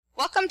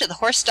Welcome to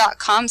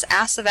thehorse.com's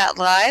Ask the Vet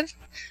Live.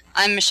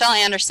 I'm Michelle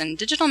Anderson,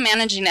 Digital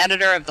Managing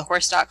Editor of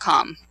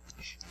thehorse.com.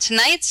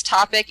 Tonight's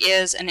topic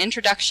is an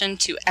introduction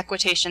to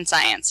equitation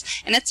science,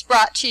 and it's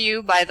brought to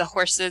you by the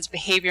Horse's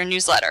Behavior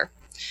newsletter.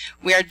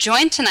 We are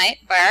joined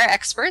tonight by our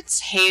experts,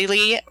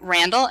 Haley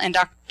Randall and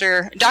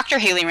Dr.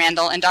 Haley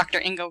Randall and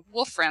Dr. Inga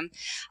Wolfram.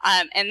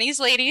 And these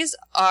ladies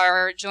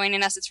are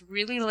joining us. It's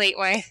really late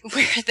where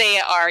they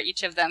are,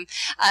 each of them.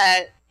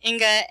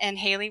 Inga and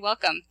Haley,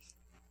 welcome.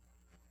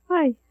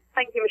 Hi.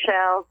 Thank you,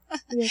 Michelle.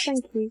 Yeah,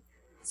 thank you.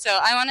 So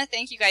I want to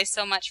thank you guys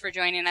so much for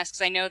joining us,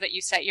 because I know that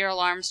you set your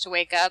alarms to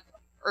wake up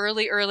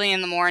early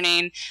in the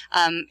morning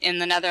in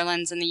the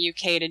Netherlands and the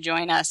UK to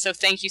join us. So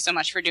thank you so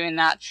much for doing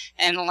that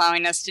and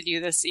allowing us to do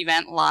this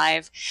event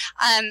live.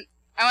 I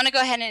want to go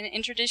ahead and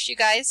introduce you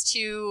guys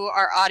to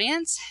our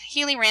audience.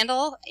 Haley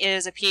Randall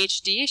is a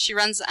PhD. She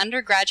runs the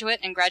undergraduate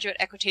and graduate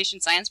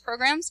equitation science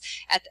programs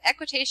at the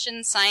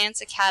Equitation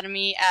Science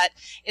Academy at,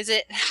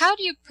 how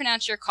do you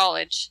pronounce your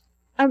college?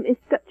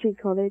 It's Duchy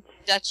College.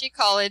 Duchy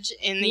College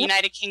in the Yep.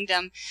 United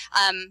Kingdom.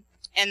 And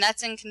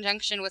that's in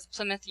conjunction with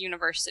Plymouth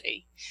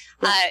University.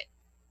 Yep.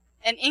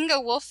 And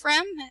Inga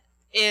Wolfram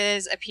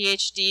is a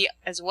PhD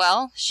as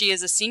well. She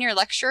is a senior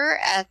lecturer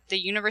at the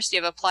University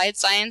of Applied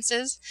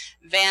Sciences,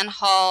 Van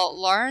Hal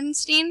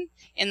Laurenstein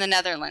in the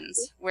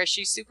Netherlands, where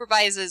she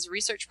supervises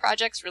research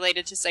projects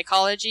related to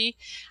psychology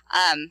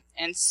and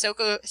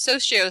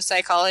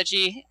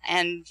socio-psychology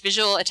and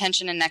visual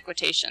attention and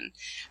equitation.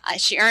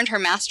 She earned her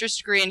master's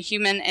degree in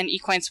human and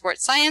equine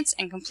sports science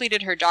and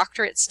completed her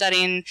doctorate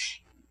studying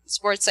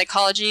sports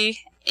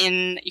psychology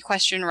in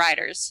equestrian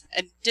riders.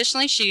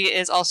 Additionally, she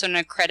is also an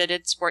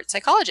accredited sports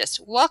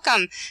psychologist.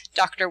 Welcome,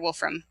 Dr.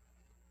 Wolfram.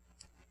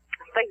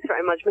 Thanks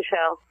very much,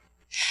 Michelle.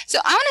 So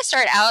I want to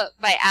start out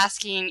by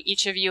asking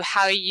each of you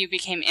how you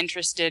became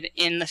interested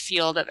in the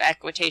field of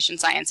equitation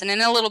science. And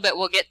in a little bit,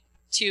 we'll get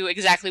to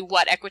exactly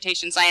what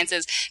equitation science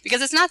is,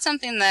 because it's not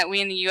something that we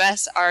in the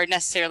U.S. are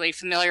necessarily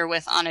familiar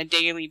with on a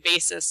daily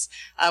basis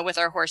with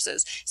our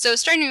horses. So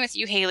starting with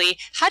you, Haley,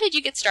 how did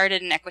you get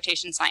started in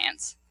equitation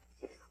science?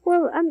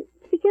 Well, to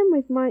begin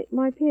with,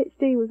 my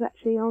PhD was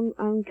actually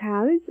on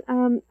cows,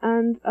 and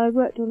I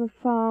worked on a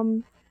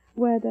farm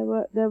where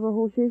there were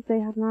horses.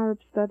 They had an Arab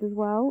stud as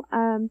well,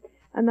 and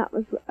that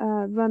was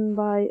run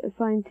by a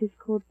scientist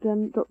called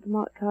Dr.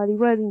 Mark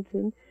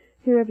Worthington,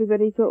 who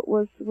everybody thought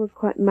was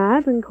quite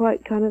mad and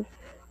quite kind of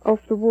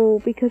off the wall,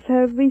 because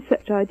her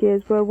research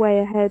ideas were way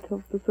ahead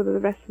of the sort of the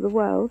rest of the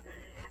world.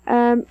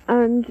 And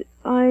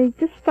I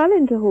just fell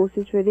into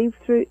horses really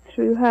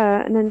through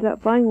her, and ended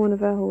up buying one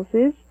of her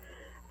horses.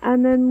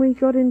 And then we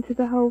got into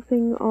the whole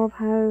thing of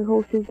how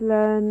horses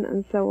learn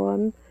and so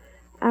on.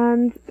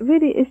 And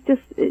really, it's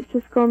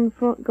just gone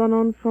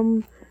on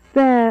from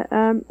there,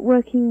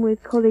 working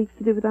with colleagues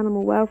to do with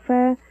animal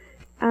welfare,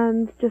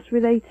 and just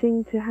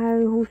relating to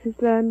how horses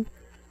learn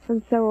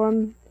and so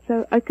on.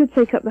 So I could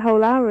take up the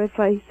whole hour if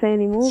I say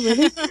any more,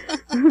 really.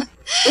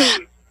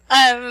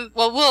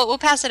 Well, we'll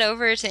pass it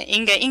over to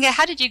Inga. Inga,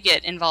 how did you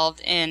get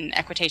involved in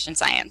equitation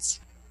science?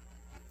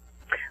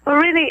 Well,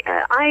 really,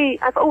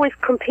 I've always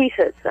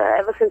competed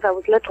ever since I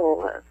was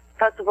little.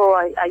 First of all,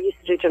 I used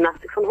to do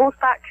gymnastics on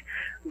horseback,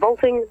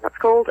 vaulting, that's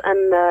called,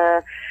 and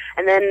then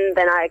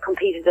I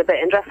competed a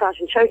bit in dressage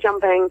and show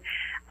jumping.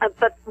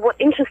 But what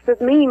interested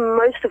me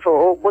most of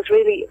all was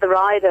really the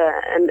rider,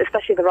 and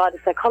especially the rider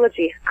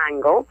psychology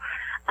angle.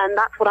 And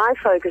that's what I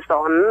focused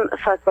on,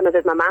 first when I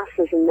did my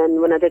master's and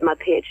then when I did my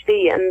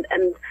PhD. And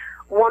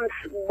once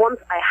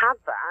I had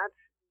that,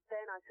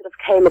 then I sort of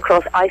came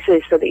across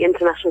ISIS, so the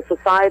International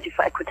Society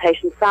for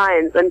Equitation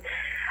Science, and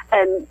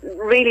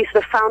really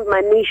sort of found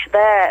my niche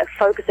there,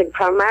 focusing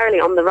primarily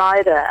on the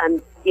rider,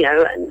 and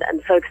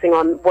and focusing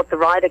on what the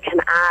rider can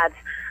add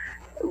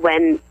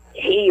when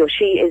he or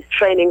she is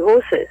training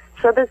horses.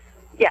 So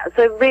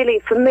so really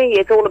for me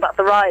it's all about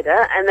the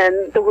rider, and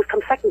then the horse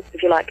comes second,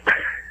 if you like.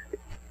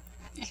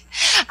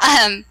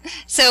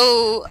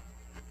 So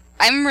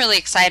I'm really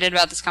excited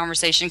about this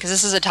conversation, because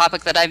this is a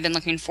topic that I've been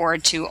looking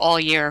forward to all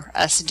year,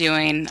 us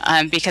doing,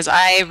 because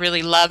I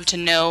really love to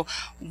know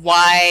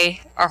why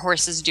our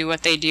horses do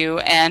what they do,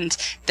 and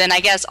then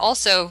I guess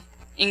also,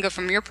 Inga,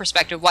 from your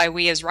perspective, why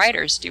we as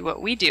riders do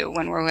what we do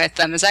when we're with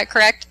them. Is that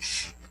correct?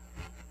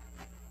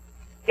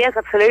 Yes,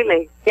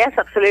 absolutely. Yes,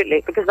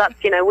 absolutely, because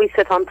that's, we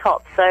sit on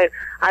top, so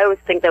I always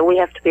think that we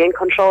have to be in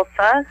control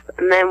first,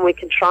 and then we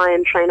can try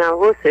and train our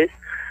horses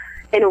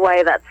in a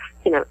way that's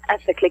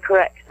ethically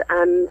correct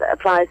and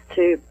applies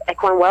to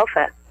equine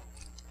welfare.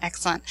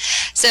 Excellent.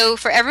 So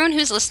for everyone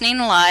who's listening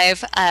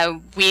live,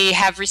 we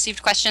have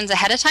received questions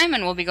ahead of time,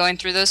 and we'll be going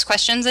through those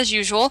questions as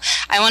usual.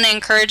 I want to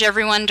encourage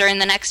everyone during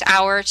the next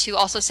hour to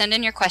also send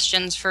in your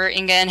questions for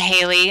Inga and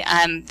Haley.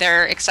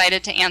 They're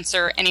excited to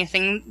answer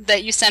anything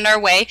that you send our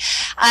way.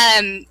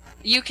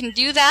 You can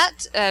do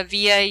that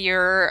via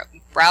your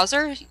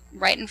browser.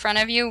 right in front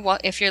of you. Well,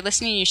 if you're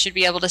listening, you should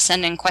be able to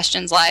send in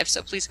questions live,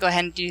 so please go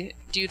ahead and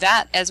do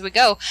that as we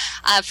go.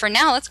 For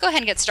now, let's go ahead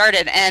and get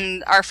started.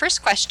 And our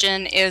first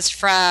question is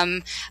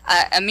from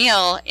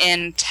Emil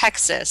in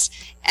Texas.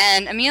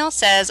 And Emil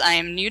says, I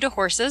am new to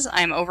horses.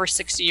 I am over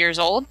 60 years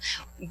old.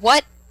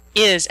 What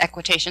is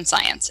equitation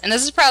science? And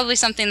this is probably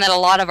something that a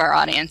lot of our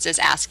audience is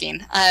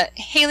asking.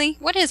 Haley,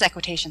 what is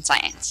equitation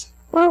science?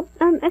 Well,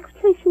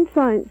 equitation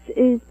science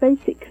is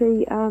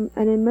basically an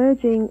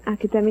emerging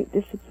academic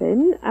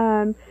discipline.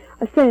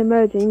 I say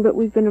emerging, but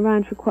we've been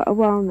around for quite a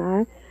while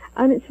now.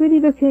 And it's really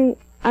looking,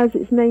 as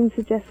its name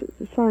suggests, it's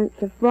the science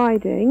of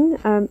riding,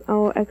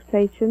 or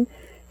equitation.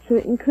 So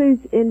it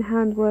includes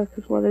in-hand work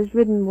as well as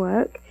ridden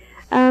work.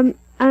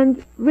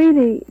 And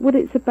really what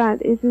it's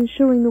about is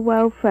ensuring the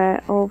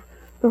welfare of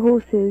the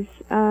horses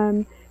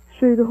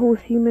through the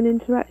horse-human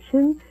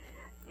interaction.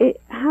 It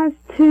has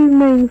two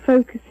main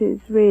focuses,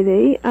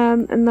 really,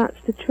 and that's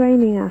the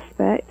training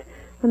aspect,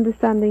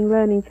 understanding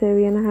learning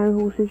theory and how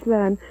horses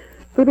learn,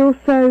 but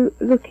also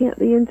looking at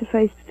the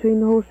interface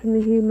between the horse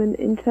and the human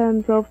in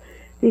terms of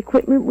the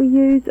equipment we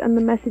use and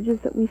the messages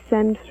that we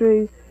send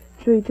through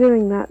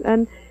doing that.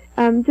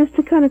 And just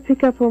to kind of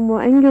pick up on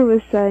what Inga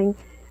was saying,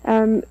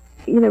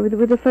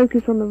 with a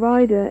focus on the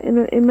rider,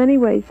 in many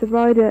ways the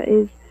rider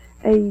is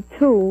a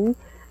tool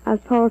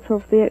as part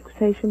of the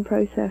equitation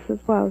process as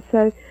well.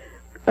 So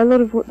a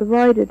lot of what the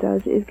rider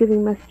does is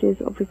giving messages,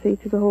 obviously,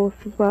 to the horse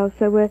as well.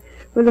 So we're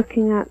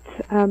looking at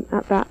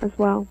that as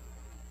well.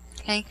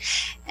 Okay.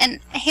 And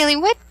Haley,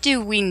 what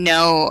do we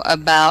know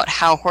about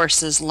how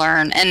horses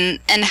learn, and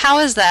how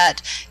is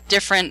that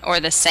different or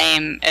the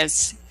same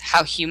as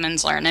how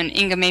humans learn? And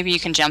Inga, maybe you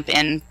can jump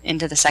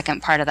into the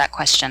second part of that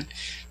question.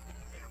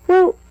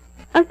 Well,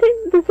 I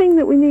think the thing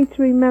that we need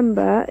to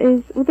remember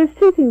is, well, there's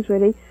two things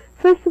really.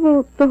 First of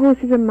all, the horse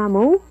is a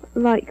mammal,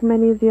 like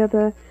many of the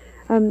other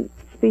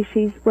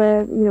species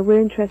where we're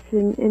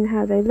interested in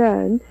how they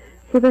learn.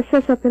 So they're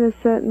set up in a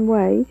certain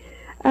way.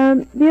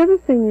 The other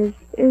thing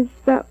is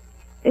that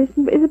it's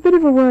a bit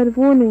of a word of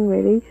warning,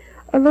 really.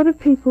 A lot of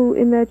people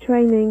in their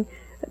training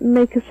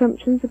make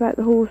assumptions about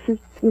the horses,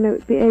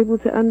 be able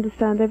to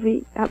understand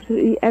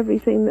absolutely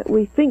everything that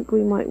we think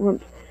we might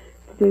want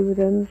to do with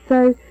them.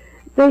 So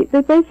they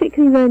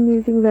basically learn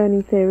using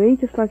learning theory,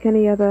 just like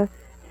any other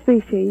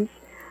species.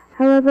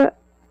 However,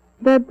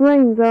 their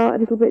brains are a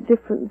little bit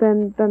different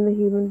than the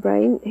human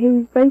brain.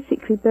 He's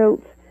basically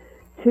built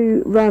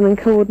to run and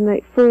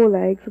coordinate four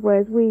legs,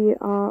 whereas we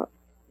are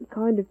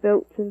kind of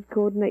built to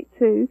coordinate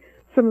two.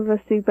 Some of us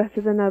do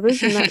better than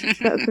others, and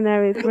that's an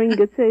area for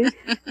Inga too.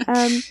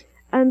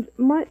 And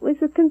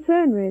it's a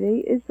concern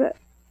really, is that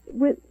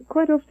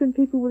quite often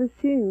people will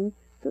assume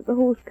that the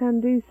horse can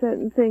do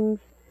certain things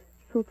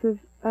sort of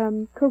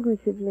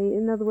cognitively,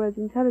 in other words,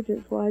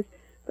 intelligence-wise,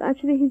 but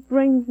actually his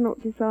brain's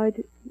not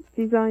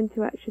designed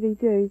to actually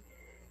do.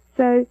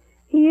 So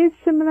he is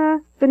similar,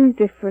 but he's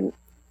different.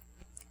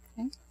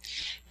 Okay.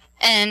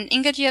 And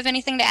Inga, do you have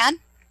anything to add?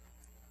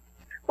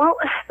 Well,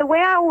 the way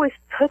I always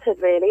put it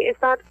really is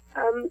that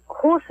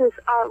horses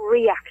are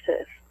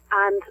reactive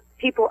and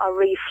people are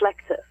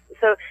reflective.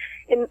 So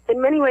in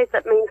many ways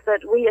that means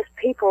that we as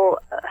people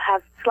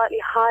have slightly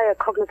higher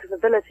cognitive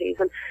abilities,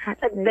 and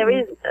there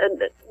is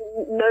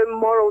no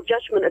moral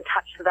judgment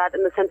attached to that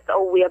in the sense that,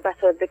 we are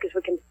better because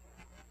we can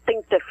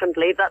think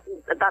differently.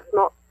 That's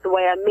not the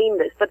way I mean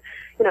this. But,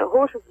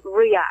 horses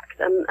react,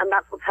 and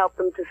that's what's helped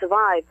them to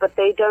survive, but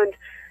they don't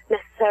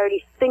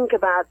necessarily think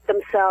about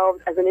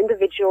themselves as an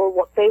individual,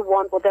 what they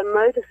want, what their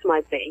motives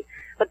might be.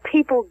 But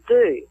people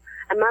do.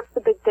 And that's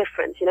the big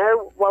difference,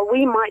 While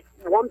we might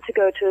want to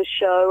go to a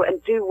show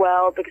and do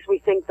well because we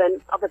think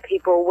then other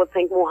people would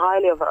think more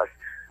highly of us,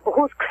 a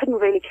horse couldn't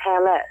really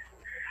care less.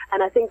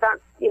 And I think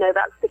that's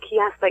the key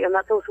aspect, and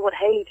that's also what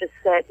Haley just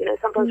said.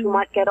 Sometimes we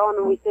might get on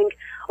and we think,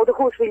 the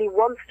horse really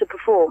wants to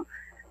perform.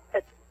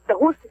 The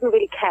horse doesn't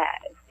really care.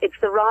 It's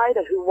the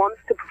rider who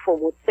wants to perform,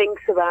 who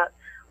thinks about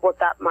what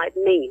that might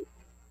mean.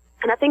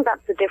 And I think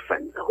that's the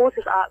difference. The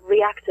horses are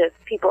reactive,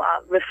 people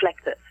are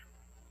reflective.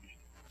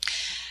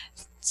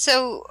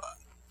 So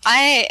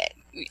I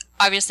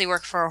obviously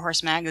work for a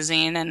horse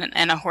magazine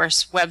and a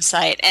horse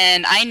website,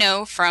 and I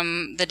know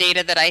from the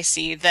data that I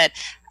see that,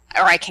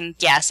 or I can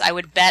guess, I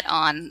would bet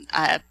on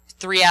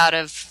 3 out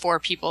of 4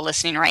 people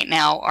listening right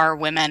now are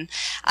women.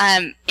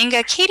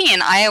 Inga, Katie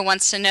in Iowa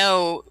wants to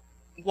know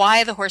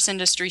why the horse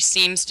industry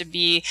seems to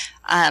be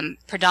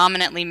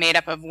predominantly made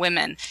up of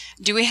women.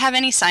 Do we have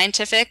any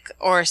scientific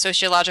or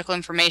sociological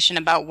information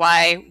about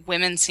why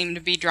women seem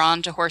to be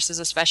drawn to horses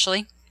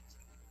especially?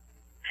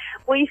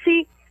 Well, you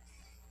see,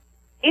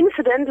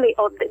 incidentally,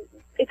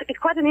 it's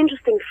quite an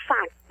interesting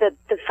fact that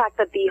the fact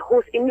that the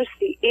horse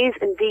industry is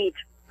indeed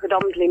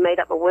predominantly made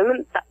up of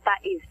women, that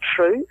is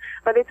true,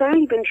 but it's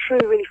only been true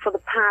really for the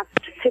past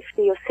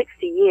 50 or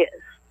 60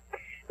 years.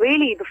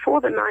 Really,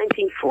 before the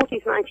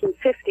 1940s,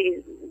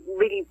 1950s,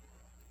 really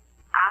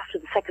after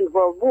the Second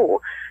World War,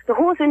 the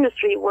horse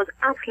industry was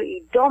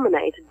absolutely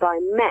dominated by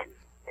men.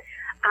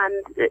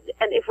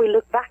 And if we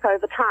look back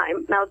over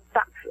time, now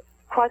that's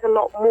quite a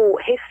lot more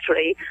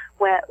history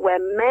where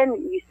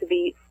men used to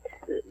be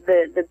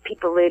the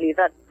people really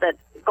that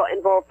got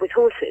involved with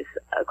horses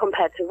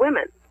compared to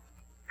women.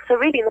 So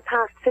really in the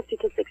past 50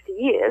 to 60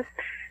 years,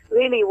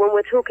 really when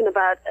we're talking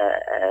about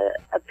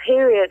a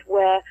period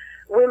where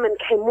women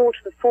came more to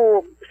the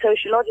fore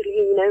sociologically,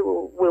 you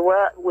know,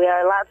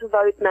 we're allowed to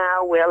vote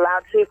now, we're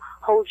allowed to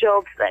hold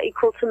jobs that are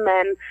equal to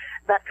men,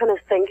 that kind of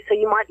thing. So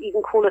you might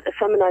even call it a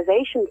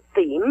feminization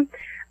theme.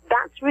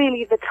 That's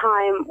really the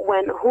time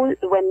when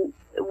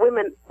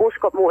women also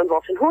got more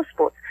involved in horse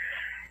sports.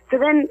 So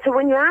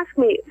when you ask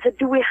me, so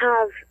do we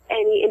have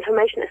any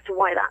information as to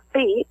why that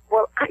be?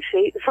 Well,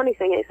 actually, the funny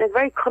thing is there's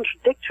very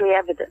contradictory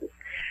evidence.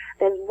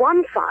 There's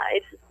one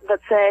side that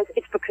says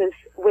it's because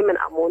women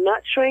are more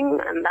nurturing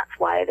and that's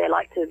why they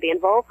like to be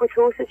involved with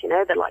horses, you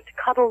know, they like to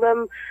cuddle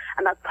them,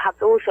 and that's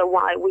perhaps also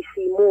why we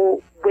see more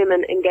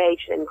women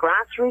engaged in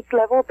grassroots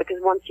level, because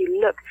once you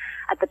look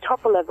at the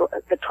top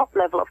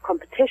level of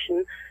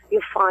competition, you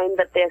find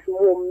that there's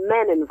more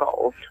men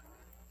involved.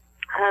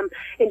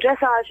 In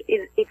dressage,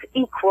 it's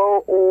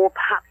equal or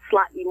perhaps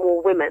slightly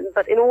more women,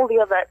 but in all the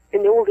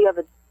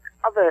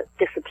other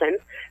disciplines,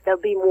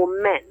 there'll be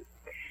more men.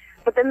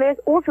 But then there's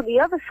also the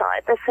other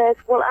side that says,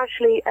 well,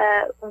 actually,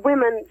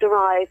 women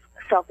derive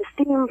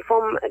self-esteem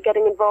from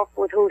getting involved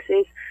with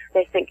horses.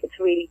 They think it's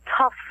really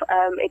tough.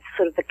 It's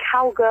sort of the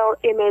cowgirl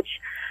image.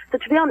 So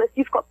to be honest,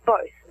 you've got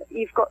both.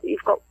 You've got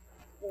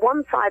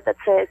one side that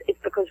says it's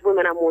because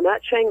women are more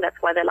nurturing. That's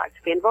why they like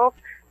to be involved.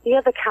 The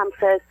other camp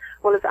says,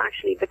 well, it's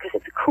actually because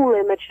it's a cool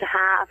image to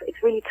have.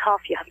 It's really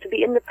tough. You have to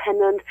be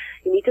independent.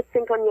 You need to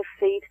think on your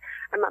feet.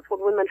 And that's what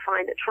women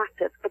find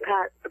attractive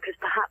because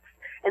perhaps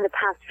in the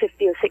past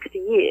 50 or 60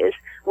 years,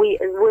 we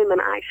as women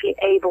are actually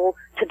able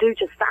to do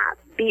just that,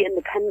 be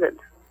independent.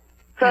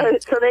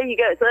 So there you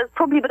go. So that's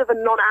probably a bit of a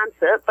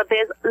non-answer, but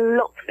there's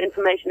lots of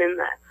information in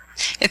there.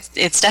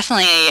 It's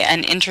definitely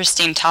an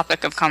interesting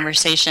topic of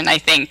conversation, I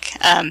think.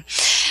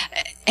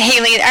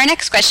 Haley, our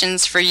next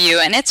question's for you,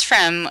 and it's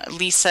from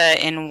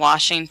Lisa in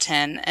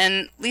Washington.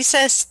 And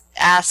Lisa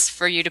asks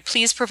for you to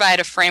please provide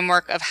a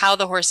framework of how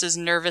the horse's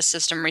nervous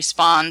system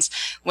responds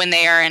when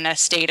they are in a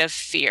state of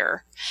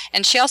fear.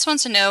 And she also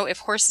wants to know if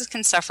horses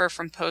can suffer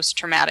from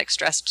post-traumatic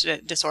stress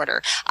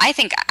disorder. I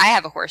think I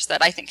have a horse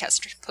that I think has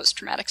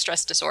post-traumatic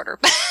stress disorder.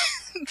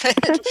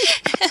 But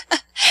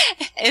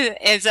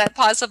is that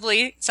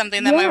possibly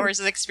something that my horse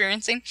is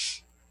experiencing?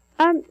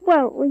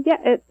 Well,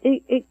 yeah,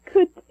 it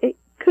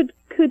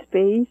could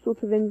be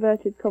sort of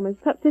inverted commas.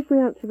 Perhaps if we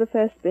answer the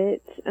first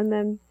bit and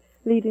then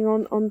leading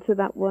on to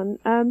that one.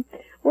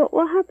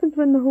 What happens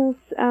when the horse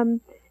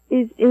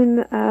is in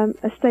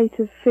a state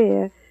of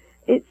fear?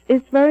 It's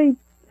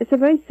a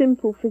very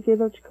simple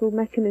physiological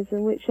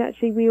mechanism which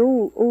actually we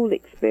all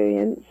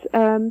experience.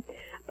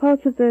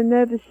 Part of the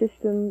nervous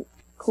system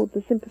called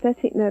the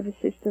sympathetic nervous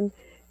system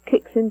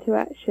kicks into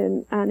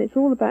action, and it's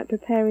all about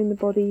preparing the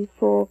body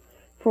for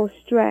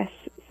stress.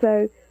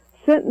 So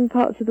certain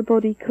parts of the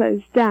body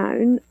close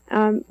down,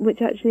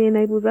 which actually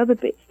enables other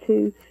bits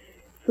to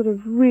sort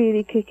of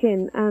really kick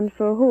in. And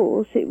for a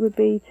horse, it would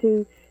be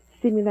to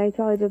stimulate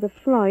either the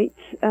flight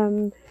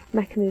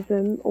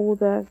mechanism or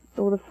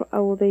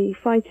the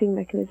fighting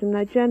mechanism.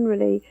 Now,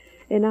 generally,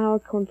 in our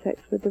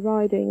context with the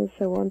riding and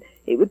so on,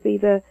 it would be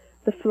the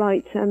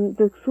flight and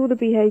the sort of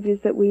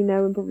behaviours that we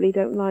know and probably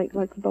don't like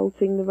the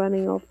bolting, the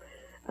running off,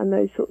 and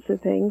those sorts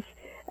of things.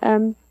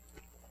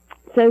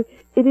 So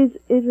it is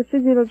a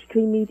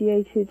physiologically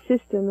mediated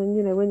system, and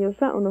you know, when you're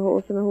sat on a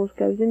horse and a horse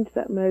goes into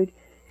that mode,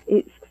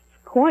 it's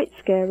quite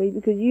scary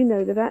because you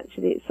know that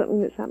actually it's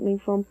something that's happening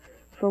from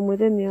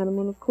within the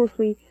animal. And of course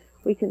we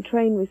can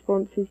train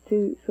responses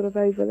to sort of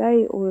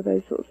overlay all of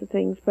those sorts of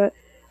things, but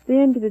at the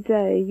end of the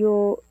day,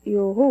 your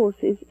horse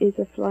is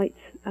a flight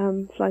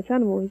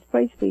animal, it's a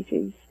prey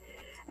species.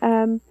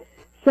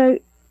 So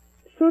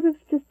sort of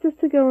just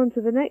to go on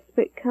to the next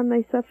bit, can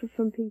they suffer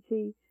from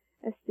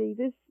PTSD?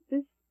 This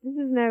is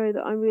an area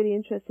that I'm really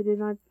interested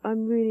in.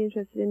 I'm really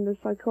interested in the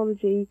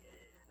psychology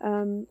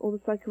or the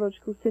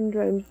psychological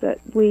syndromes that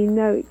we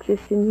know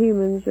exist in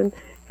humans, and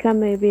can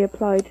they be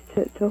applied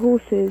to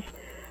horses?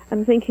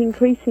 And I think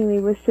increasingly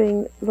we're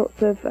seeing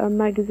lots of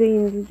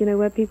magazines, you know,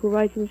 where people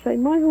write and say,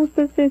 my horse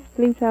does this,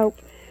 please help.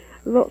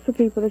 Lots of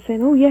people are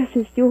saying, oh yes,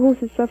 your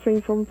horse is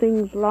suffering from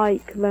things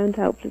like learned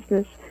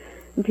helplessness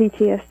and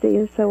PTSD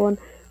and so on.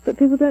 But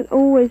people don't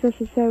always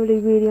necessarily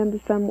really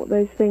understand what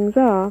those things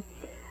are.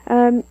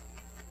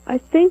 I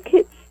think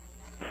it's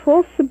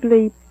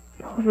possibly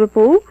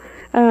possible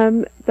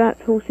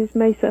that horses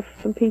may suffer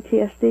from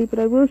PTSD, but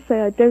I will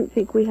say I don't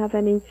think we have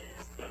any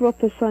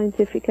proper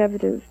scientific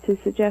evidence to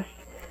suggest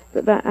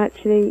that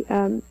actually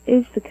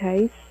is the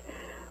case.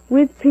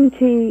 With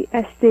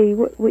PTSD,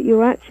 what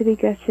you're actually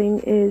getting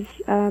is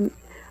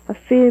a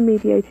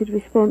fear-mediated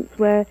response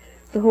where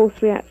the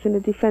horse reacts in a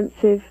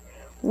defensive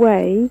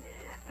way,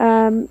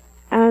 and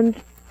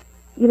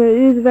you know,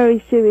 it is a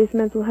very serious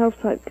mental health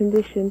type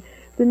condition.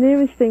 The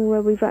nearest thing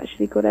where we've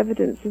actually got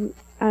evidence,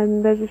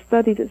 and there's a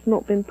study that's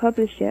not been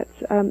published yet,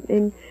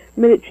 in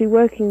military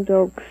working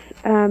dogs.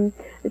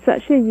 It's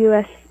actually a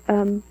US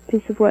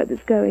piece of work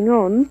that's going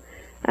on,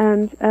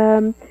 and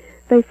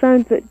they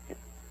found that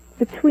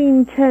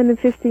between 10 and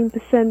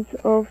 15%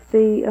 of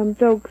the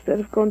dogs that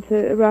have gone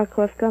to Iraq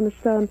or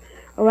Afghanistan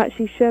are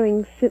actually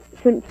showing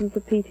symptoms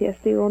of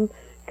PTSD on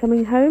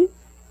coming home.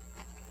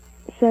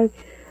 So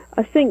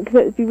I think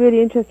that it would be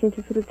really interesting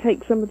to sort of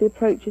take some of the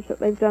approaches that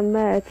they've done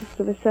there to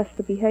sort of assess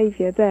the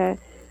behaviour there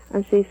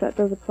and see if that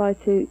does apply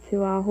to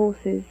our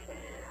horses.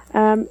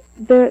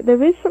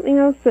 There is something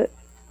else that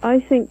I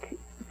think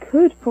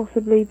could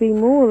possibly be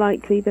more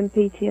likely than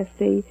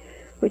PTSD,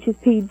 which is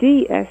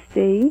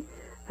PDSD,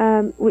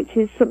 which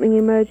is something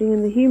emerging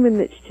in the human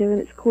literature,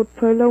 and it's called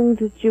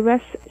prolonged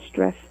duress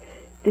stress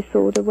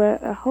disorder, where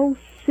a whole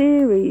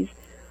series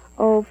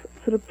of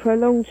sort of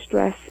prolonged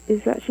stress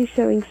is actually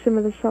showing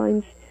similar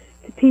signs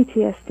to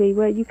PTSD,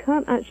 where you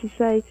can't actually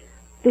say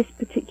this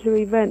particular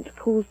event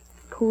caused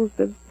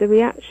the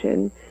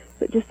reaction,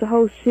 but just a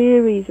whole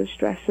series of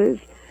stressors.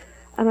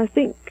 And I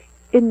think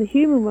in the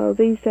human world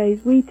these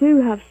days we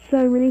do have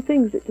so many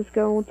things that just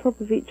go on top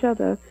of each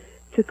other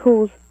to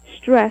cause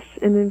stress,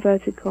 in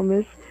inverted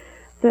commas,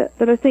 that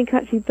I think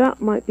actually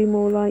that might be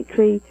more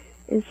likely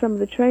in some of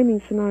the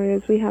training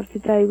scenarios we have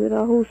today with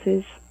our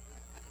horses.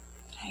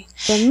 Okay.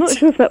 So I'm not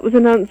sure if that was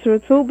an answer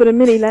at all, but a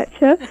mini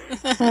lecture.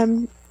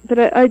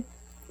 But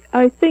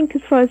I think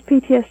as far as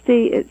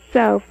PTSD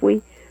itself,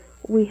 we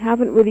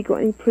haven't really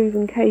got any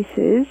proven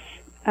cases,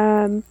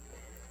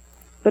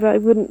 but I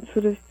wouldn't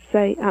sort of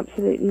say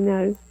absolutely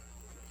no.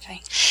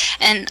 Okay.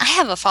 And I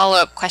have a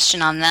follow-up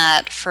question on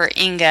that for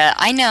Inga.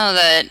 I know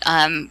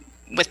that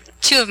with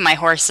two of my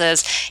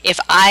horses, if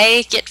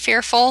I get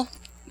fearful,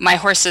 my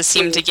horses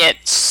seem to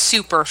get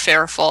super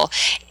fearful.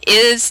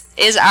 Is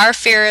our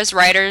fear as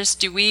riders,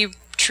 do we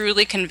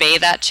truly convey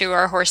that to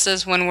our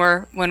horses when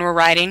we're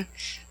riding?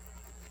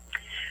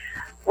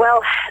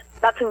 Well,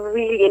 that's a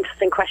really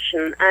interesting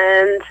question,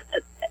 and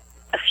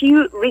a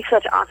few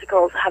research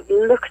articles have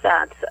looked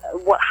at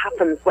what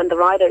happens when the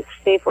rider is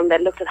fearful, and they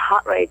looked at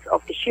heart rates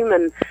of the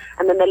human,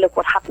 and then they look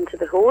what happened to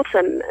the horse,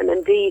 and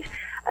indeed,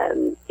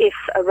 if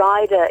a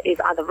rider is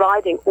either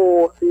riding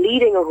or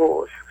leading a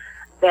horse,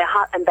 their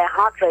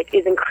heart rate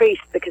is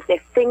increased because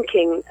they're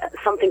thinking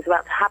something's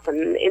about to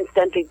happen.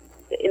 Incidentally,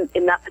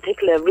 in that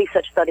particular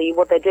research study,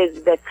 what they did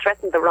is they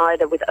threatened the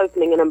rider with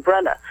opening an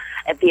umbrella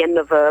at the end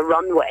of a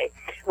runway,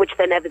 which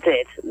they never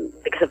did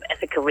because of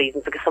ethical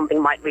reasons, because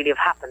something might really have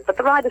happened. But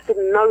the riders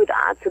didn't know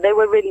that, so they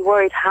were really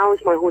worried, how is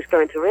my horse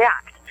going to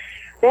react?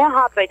 Their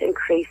heart rate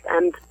increased,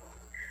 and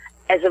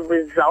as a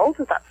result,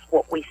 that's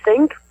what we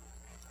think,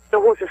 the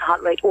horse's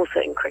heart rate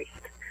also increased.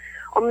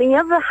 On the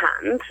other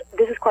hand,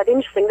 this is quite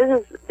interesting.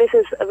 This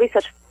is a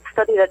research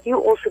study that you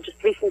also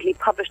just recently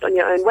published on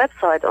your own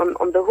website on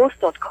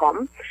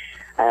thehorse.com.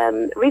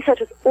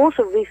 Researchers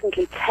also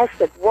recently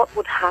tested what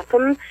would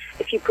happen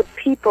if you put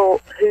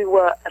people who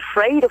were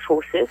afraid of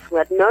horses, who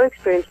had no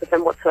experience with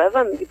them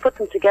whatsoever, and you put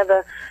them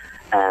together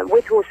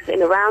with horses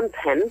in a round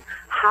pen.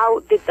 How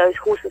did those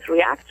horses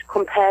react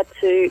compared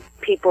to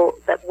people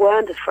that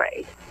weren't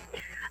afraid?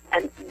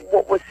 And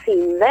what was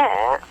seen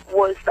there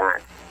was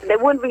that they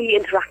weren't really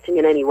interacting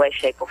in any way,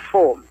 shape, or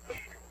form.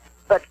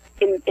 But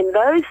in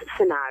those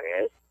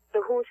scenarios,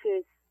 the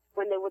horses,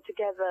 when they were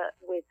together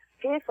with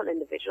fearful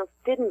individuals,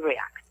 didn't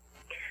react.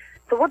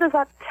 So what does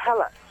that tell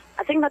us?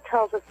 I think that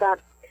tells us that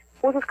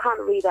horses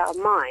can't read our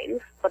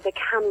minds, but they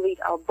can read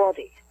our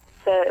bodies.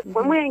 So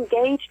when we're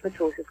engaged with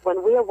horses,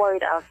 when we are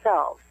worried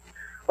ourselves,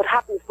 what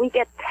happens, we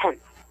get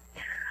tense.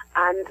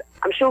 And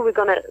I'm sure we're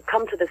going to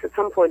come to this at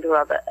some point or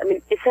other. I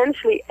mean,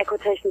 essentially,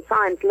 equitation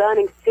science,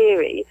 learning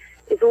theory,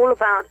 is all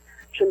about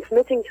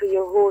transmitting to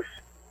your horse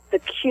the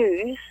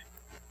cues,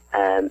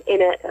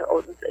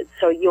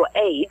 your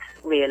aids,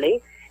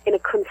 really, in a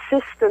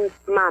consistent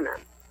manner.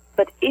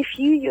 But if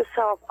you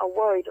yourself are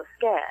worried or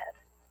scared,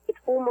 it's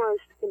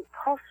almost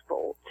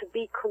impossible to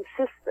be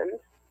consistent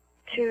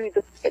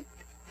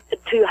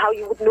to how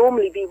you would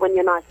normally be when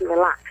you're nice and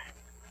relaxed.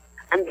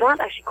 And that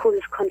actually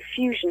causes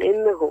confusion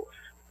in the horse.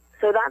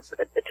 So that's,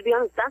 to be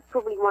honest, that's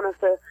probably one of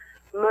the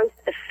most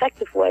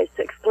effective ways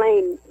to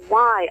explain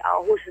why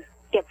our horses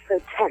get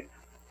so tense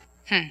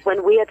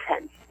when we are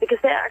tense. Because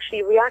they're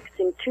actually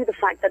reacting to the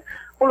fact that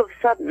all of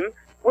a sudden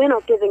we're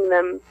not giving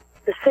them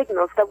the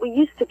signals that we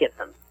used to give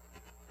them.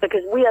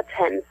 Because we are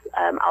tense,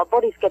 our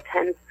bodies get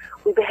tense,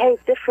 we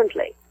behave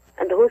differently.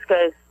 And the horse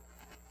goes,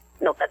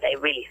 not that they're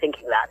really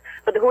thinking that,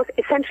 but the horse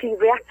essentially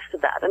reacts to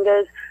that and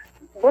goes,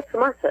 what's the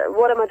matter?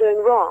 What am I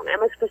doing wrong?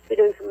 Am I supposed to be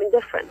doing something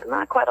different? And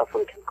that quite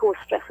often can cause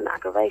stress and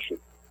aggravation.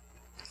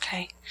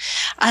 Okay.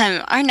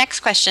 Our next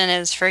question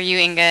is for you,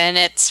 Inga, and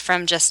it's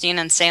from Justine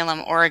in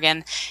Salem,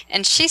 Oregon.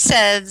 And she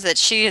says that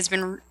she has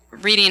been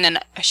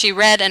she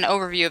read an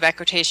overview of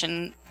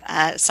equitation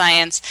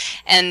science,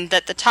 and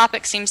that the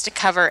topic seems to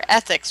cover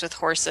ethics with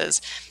horses.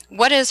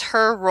 What is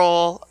her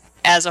role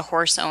as a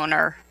horse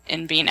owner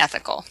in being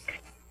ethical?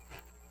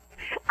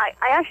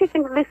 I actually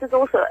think this is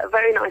also a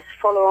very nice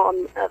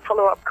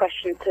follow-up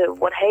question to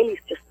what Haley's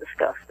just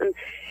discussed. And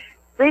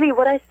really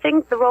what I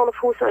think the role of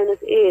horse owners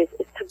is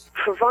to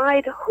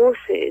provide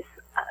horses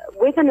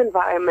with an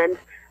environment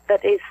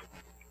that is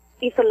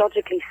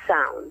ethologically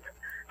sound,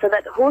 so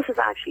that horses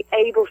are actually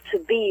able to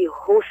be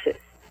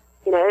horses.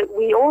 You know,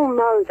 we all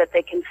know that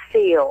they can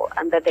feel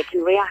and that they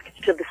can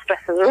react to the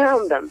stresses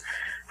around them.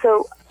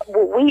 So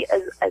what we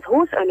as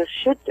horse owners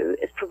should do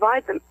is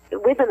provide them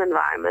with an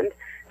environment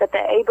that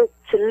they're able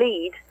to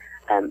lead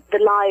the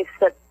lives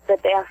that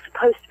they are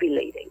supposed to be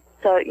leading.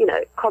 So, you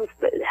know,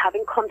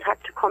 having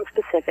contact to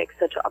conspecifics,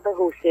 so to other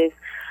horses,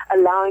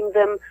 allowing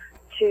them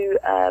to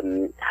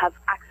have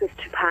access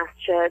to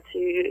pasture, to,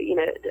 you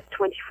know,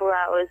 24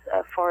 hours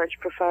forage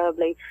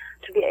preferably,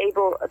 to be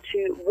able to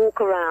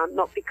walk around,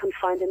 not be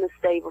confined in a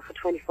stable for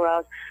 24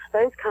 hours,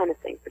 those kind of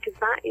things, because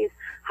that is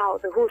how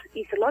the horse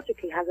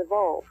ethologically has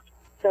evolved.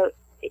 So,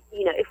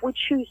 you know, if we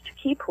choose to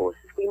keep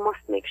horses, we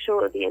must make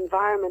sure that the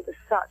environment is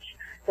such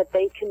that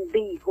they can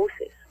be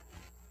horses.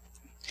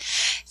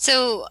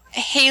 So,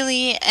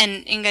 Haley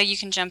and Inga, you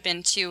can jump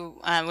in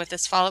too with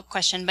this follow-up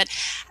question, but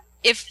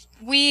if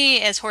we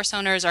as horse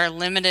owners are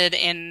limited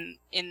in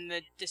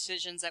the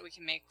decisions that we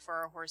can make for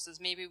our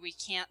horses, maybe we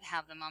can't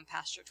have them on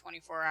pasture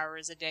 24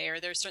 hours a day, or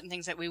there's certain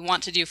things that we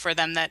want to do for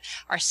them that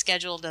our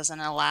schedule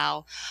doesn't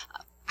allow.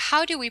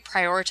 How do we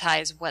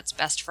prioritize what's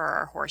best for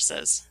our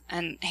horses?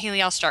 And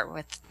Haley, I'll start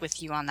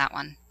with you on that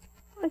one.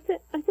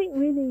 I think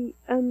really,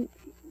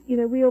 you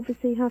know, we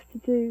obviously have to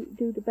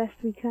do the best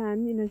we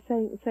can. You know,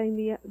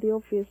 saying the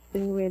obvious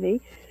thing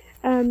really.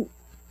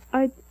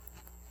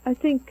 I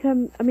think,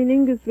 I mean,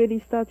 Inga's really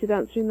started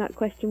answering that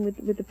question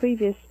with the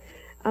previous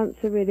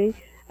answer, really.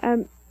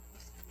 In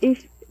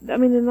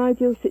an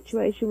ideal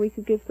situation, we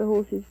could give the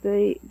horses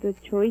the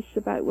choice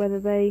about whether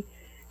they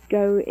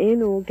go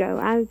in or go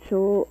out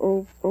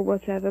or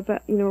whatever,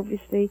 but, you know,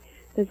 obviously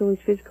there's always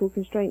physical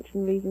constraints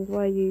and reasons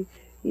why you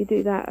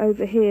do that.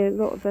 Over here, a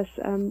lot of us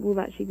will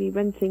actually be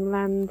renting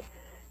land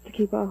to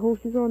keep our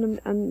horses on,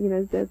 and you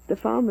know, the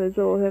farmers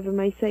or whoever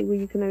may say, well,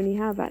 you can only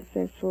have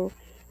access for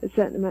a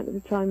certain amount of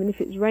the time, and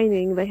if it's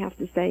raining they have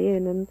to stay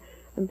in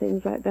and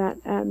things like that.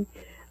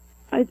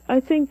 I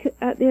think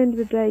at the end of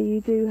the day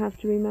you do have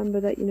to remember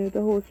that, you know,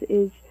 the horse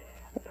is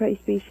a prey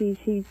species.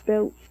 He's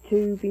built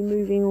to be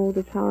moving all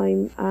the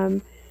time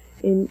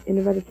in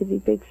a relatively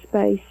big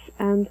space,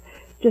 and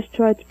just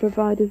try to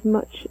provide as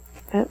much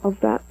of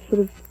that sort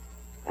of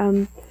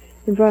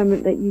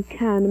environment that you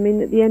can. I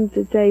mean, at the end of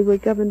the day we're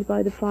governed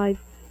by the five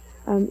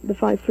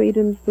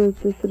freedoms, the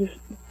sort of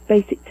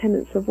basic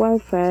tenets of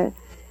welfare.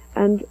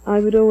 And I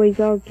would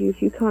always argue,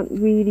 if you can't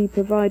really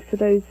provide for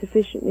those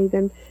sufficiently,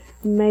 then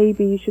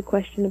maybe you should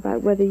question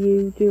about whether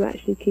you do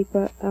actually keep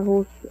a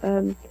horse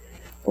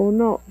or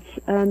not.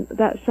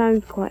 That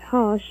sounds quite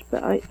harsh,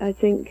 but I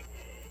think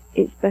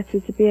it's better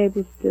to be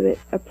able to do it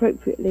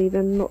appropriately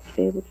than not to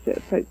be able to do it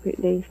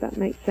appropriately, if that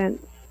makes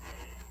sense.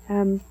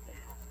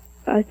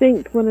 I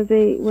think one of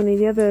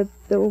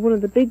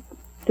the big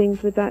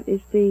things with that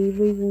is the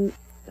reason,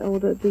 or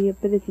the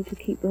ability to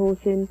keep the horse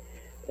in,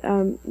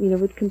 you know,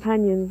 with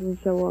companions and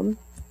so on,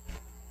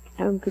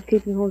 because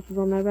keeping horses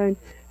on their own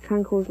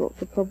can cause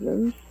lots of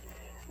problems.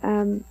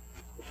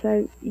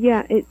 So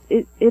yeah, it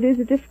is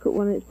a difficult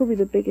one. It's probably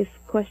the biggest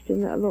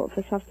question that a lot of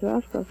us have to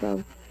ask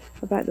ourselves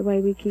about the way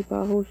we keep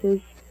our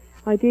horses,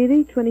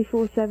 ideally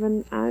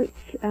 24/7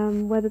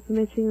 out, weather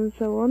permitting and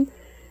so on.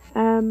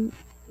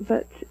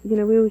 But you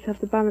know, we always have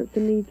to balance the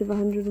needs of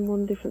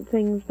 101 different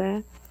things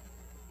there.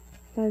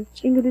 So,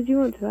 Inga, did you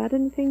want to add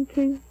anything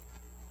to?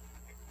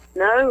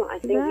 No, I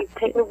think you've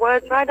taken the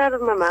words right out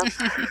of my mouth.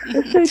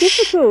 It's so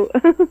difficult,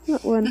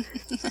 that one.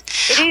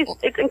 It is.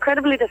 It's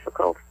incredibly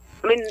difficult.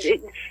 I mean,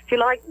 if you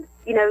like,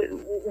 you know,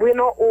 we're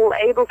not all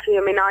able to.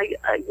 I mean, I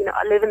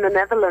live in the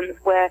Netherlands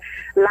where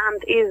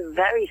land is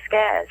very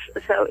scarce.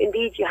 So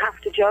indeed, you have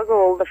to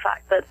juggle the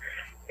fact that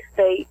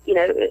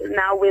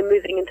now we're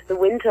moving into the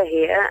winter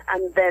here,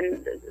 and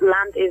then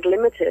land is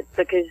limited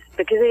because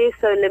it is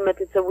so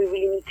limited. So we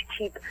really need to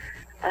keep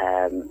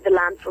the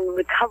land from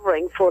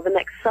recovering for the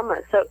next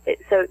summer. So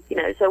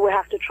we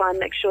have to try and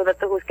make sure that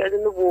the horse goes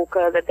in the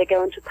walker, that they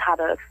go into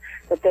paddocks,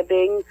 that they're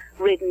being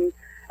ridden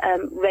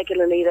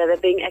regularly, that they're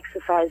being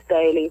exercised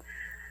daily.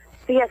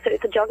 So so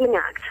it's a juggling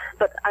act.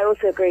 But I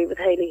also agree with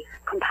Haley,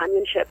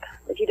 companionship,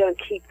 that you don't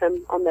keep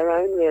them on their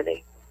own,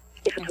 really,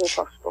 if at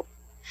all possible.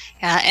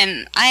 Yeah,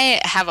 and I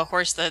have a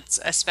horse that's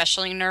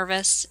especially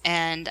nervous,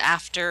 and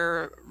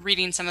after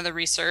reading some of the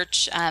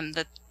research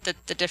that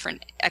the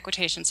different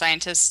equitation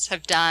scientists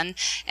have done,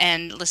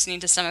 and listening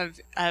to some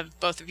of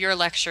both of your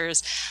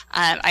lectures,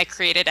 I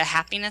created a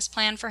happiness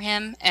plan for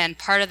him, and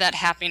part of that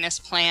happiness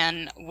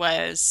plan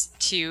was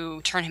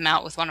to turn him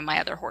out with one of my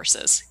other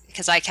horses,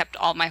 because I kept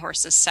all my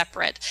horses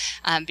separate,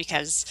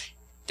 because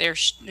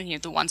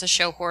the one's a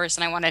show horse,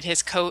 and I wanted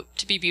his coat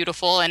to be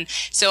beautiful, and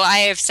so I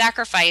have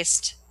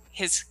sacrificed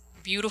his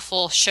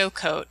beautiful show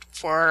coat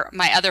for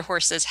my other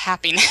horse's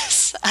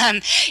happiness.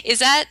 Is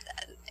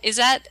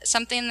that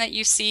something that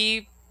you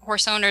see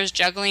horse owners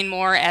juggling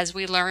more as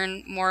we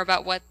learn more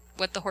about what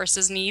the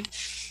horses need?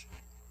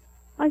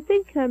 I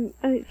think,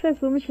 first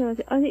of all, Michelle,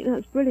 I think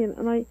that's brilliant,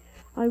 and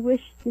I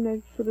wish, you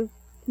know, sort of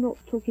not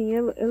talking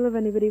ill of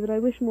anybody, but I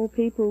wish more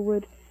people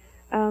would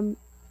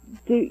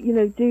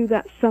do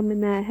that sum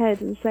in their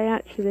head and say,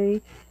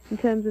 actually, in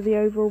terms of the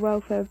overall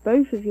welfare of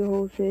both of your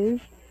horses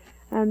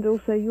and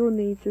also your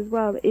needs as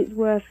well, it's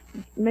worth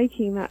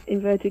making that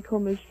inverted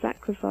commas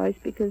sacrifice,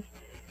 because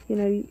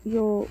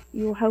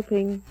you're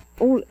helping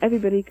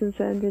everybody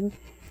concerned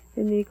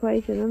in the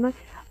equation. And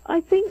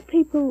I think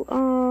people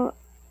are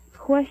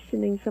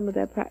questioning some of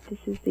their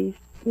practices these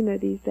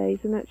days,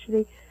 and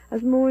actually,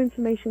 as more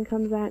information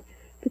comes out,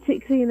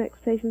 particularly in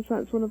equitation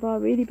science, one of our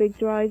really big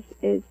drives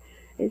is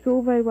it's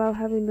all very well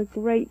having the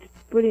great,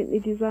 brilliantly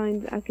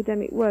designed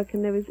academic work,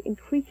 and there is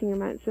increasing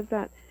amounts of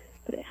that,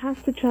 but it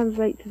has to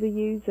translate to the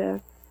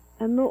user,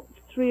 and not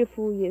 3 or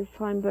 4 years'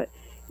 time, but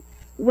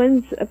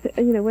when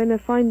a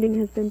finding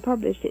has been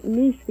published, it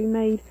needs to be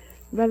made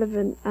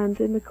relevant and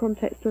in the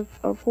context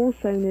of horse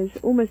owners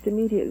almost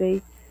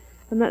immediately.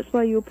 And that's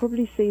why you'll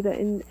probably see that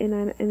in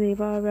any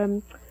of our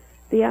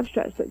the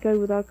abstracts that go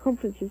with our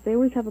conferences, they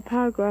always have a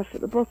paragraph at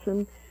the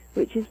bottom,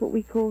 which is what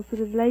we call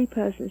sort of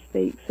layperson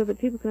speak, so that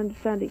people can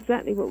understand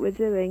exactly what we're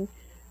doing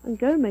and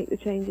go make the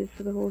changes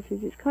for the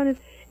horses.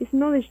 It's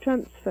knowledge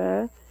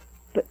transfer,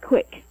 but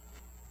quick.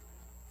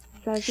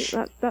 So I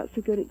think that's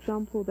a good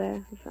example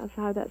there of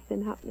how that's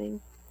been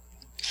happening.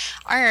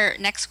 Our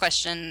next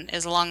question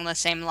is along the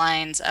same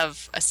lines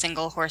of a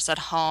single horse at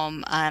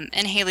home. And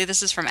Haley,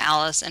 this is from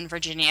Alice in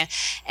Virginia.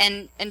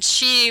 And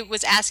she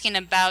was asking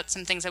about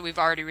some things that we've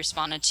already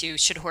responded to.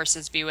 Should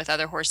horses be with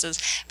other horses?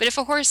 But if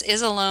a horse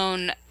is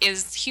alone,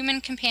 is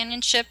human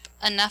companionship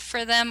enough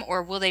for them,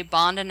 or will they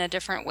bond in a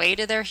different way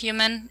to their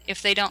human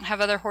if they don't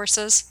have other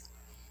horses?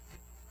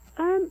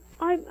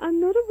 I'm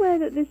not aware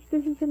that this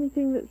is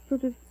anything that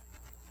sort of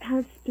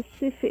has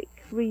specific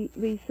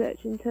research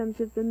in terms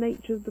of the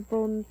nature of the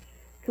bond,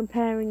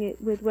 comparing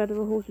it with whether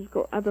a horse has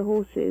got other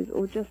horses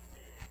or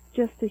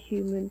just a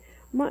human.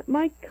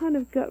 My kind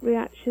of gut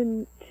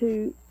reaction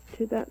to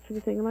that sort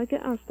of thing, and I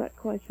get asked that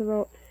quite a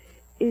lot,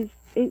 is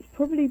it's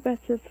probably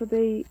better for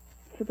the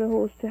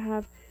horse to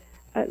have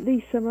at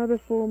least some other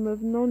form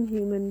of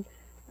non-human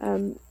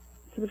sort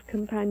of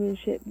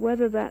companionship,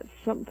 whether that's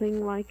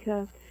something like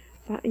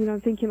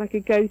I'm thinking like a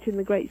goat in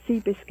the Great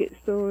Seabiscuit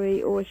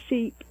story, or a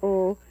sheep,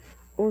 or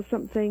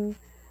something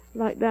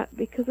like that,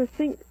 because I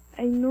think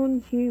a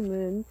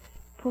non-human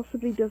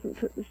possibly doesn't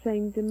put the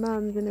same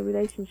demands in a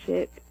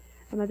relationship,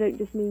 and I don't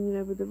just mean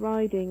with the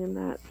riding and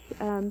that,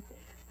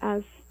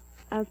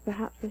 as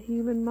perhaps a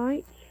human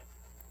might.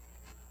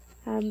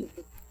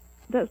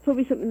 That's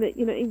probably something that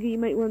Inga, you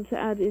might want to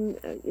add in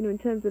in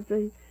terms of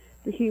the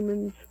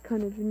human's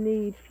kind of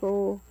need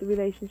for the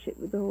relationship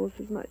with the horse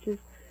as much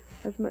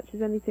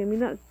as anything. I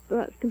mean,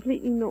 that's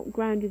completely not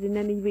grounded in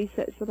any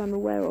research that I'm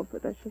aware of,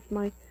 but that's just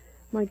my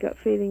gut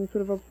feeling,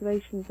 sort of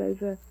observations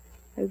over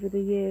the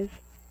years.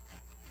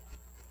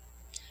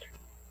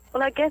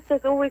 Well, I guess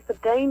there's always the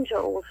danger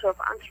also of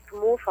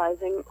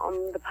anthropomorphizing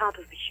on the part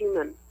of the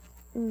human.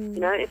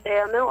 If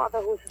there are no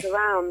other horses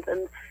around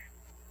and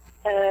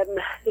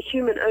the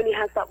human only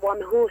has that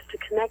one horse to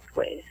connect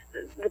with,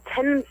 the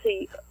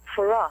tendency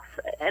for us,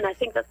 and I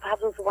think that's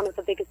perhaps also one of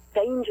the biggest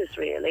dangers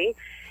really,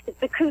 is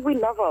because we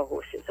love our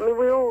horses. I mean,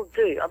 we all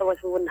do, otherwise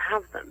we wouldn't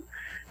have them.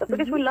 But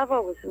because we love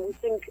our horses and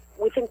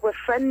we think we're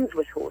friends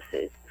with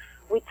horses,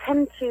 we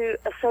tend to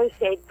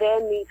associate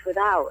their needs with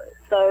ours.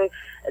 So,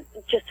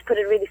 just to put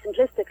it really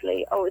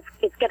simplistically,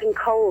 it's getting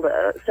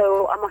colder,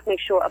 so I must make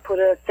sure I put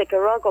a thicker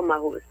rug on my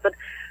horse. But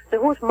the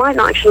horse might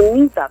not actually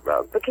need that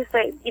rug because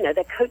their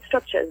coat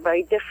structure is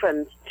very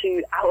different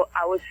to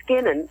our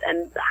skin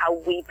and how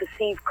we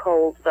perceive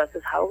cold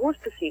versus how a horse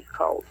perceives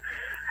cold.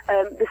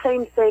 The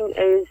same thing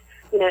is,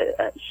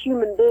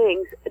 human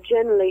beings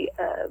generally,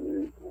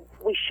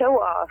 we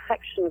show our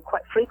affection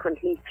quite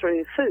frequently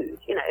through food,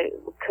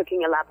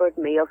 cooking elaborate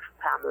meals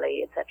for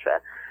family,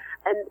 etc.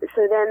 And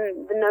so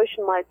then the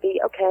notion might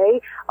be, okay,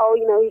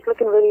 he's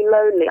looking really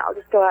lonely. I'll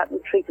just go out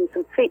and treat him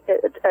and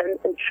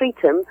treat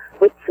him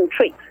with some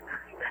treats.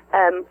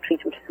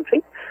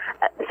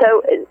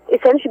 So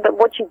essentially, but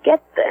what you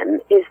get then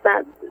is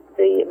that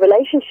the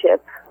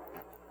relationship,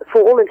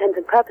 for all intents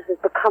and purposes,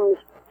 becomes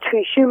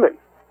too human,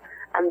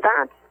 and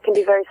that can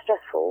be very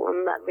stressful,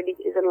 and that really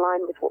is in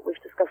line with what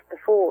we've discussed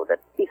before, that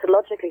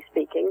ethologically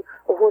speaking,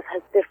 a horse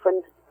has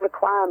different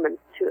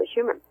requirements to a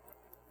human.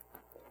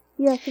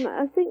 Yes, and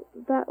I think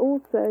that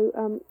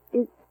also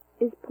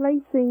is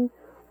placing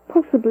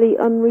possibly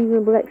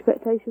unreasonable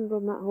expectations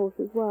on that horse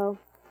as well.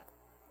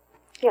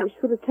 Yeah. Which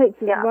sort of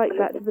takes us right absolutely.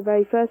 back to the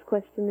very first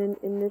question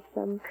in this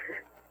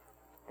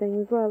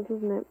thing as well,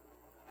 doesn't it?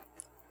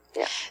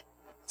 Yeah.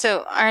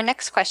 So our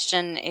next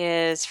question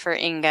is for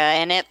Inga,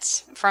 and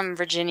it's from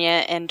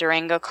Virginia in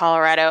Durango,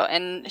 Colorado.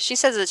 And she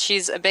says that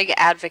she's a big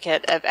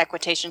advocate of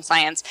equitation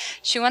science.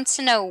 She wants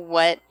to know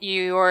what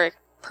your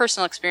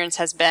personal experience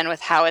has been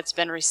with how it's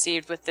been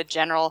received with the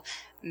general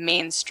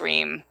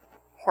mainstream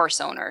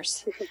horse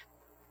owners.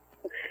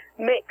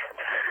 Mixed.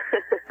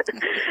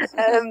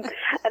 And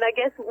I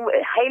guess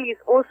Haley's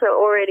also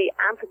already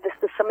answered this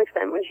to some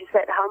extent when she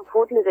said how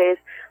important it is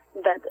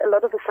that a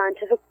lot of the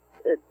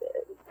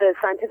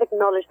scientific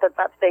knowledge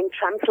that's being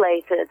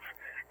translated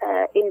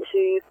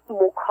into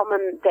more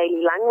common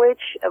daily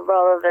language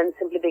rather than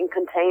simply being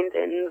contained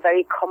in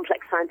very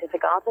complex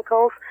scientific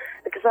articles,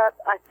 because that,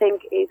 I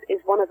think, is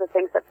one of the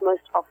things that's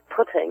most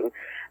off-putting,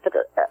 that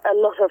a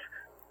lot of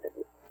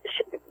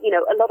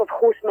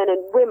horsemen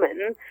and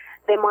women,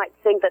 they might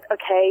think that,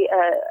 okay,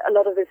 a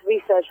lot of this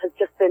research has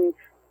just been,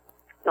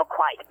 not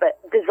quite,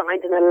 but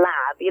designed in a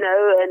lab,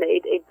 and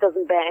it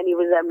doesn't bear any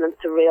resemblance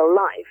to real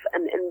life.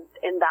 And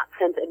in that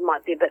sense, it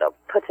might be a bit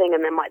off-putting,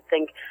 and they might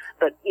think,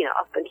 but,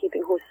 I've been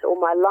keeping horses all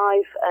my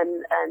life,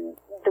 and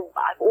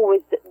I've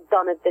always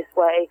done it this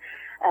way,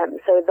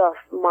 so thus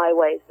my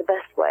way is the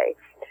best way.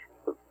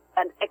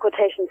 And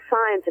equitation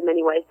science, in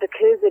many ways,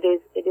 because it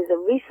is a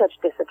research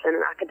discipline,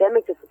 an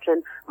academic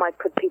discipline, might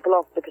put people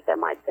off because they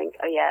might think,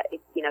 oh yeah,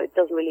 it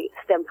doesn't really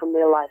stem from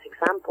real life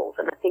examples.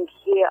 And I think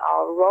here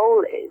our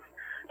role is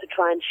to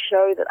try and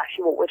show that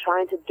actually what we're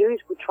trying to do is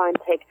we try and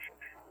take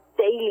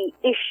daily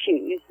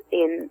issues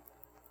in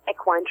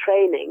equine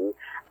training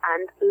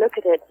and look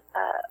at it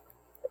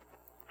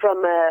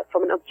from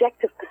an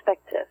objective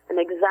perspective and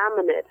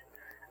examine it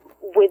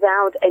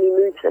without any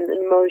moods and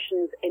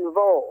emotions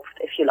involved,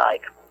 if you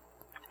like.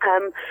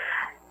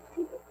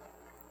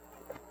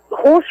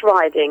 Horse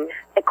riding,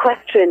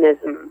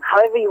 equestrianism,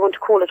 however you want to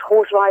call it,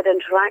 horse-rider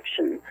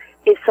interaction,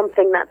 is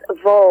something that's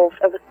evolved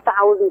over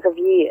thousands of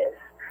years.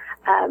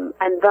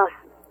 And thus,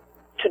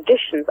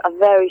 traditions are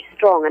very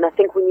strong, and I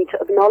think we need to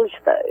acknowledge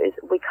those.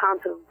 We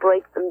can't sort of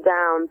break them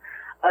down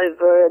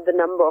over the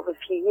number of a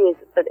few years,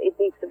 but it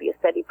needs to be a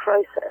steady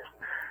process.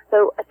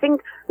 So I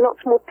think lots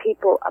more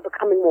people are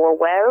becoming more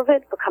aware of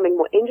it, becoming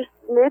more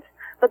interested in it,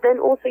 but then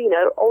also,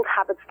 old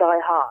habits die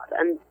hard,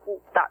 and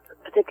that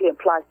particularly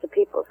applies to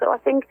people. So I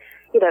think,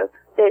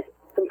 there's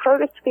some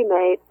progress to be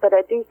made, but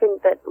I do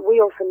think that we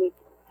also need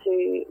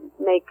to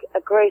make a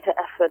greater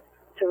effort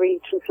to really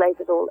translate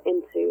it all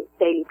into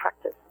daily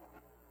practice.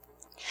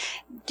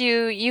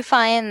 Do you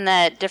find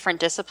that different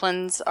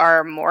disciplines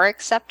are more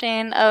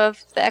accepting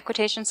of the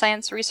equitation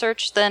science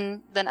research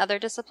than other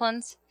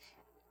disciplines?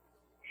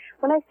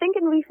 Well, I think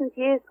in recent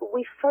years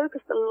we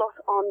focused a lot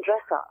on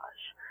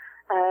dressage.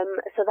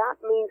 So that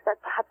means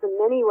that perhaps in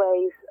many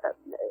ways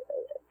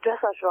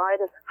dressage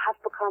riders have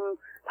become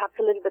perhaps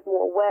a little bit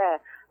more aware.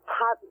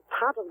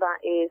 Part of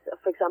that is,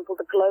 for example,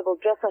 the Global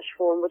Dressage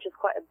Forum, which is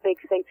quite a big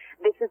thing.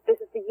 This is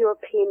the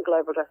European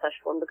Global Dressage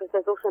Forum, because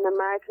there's also an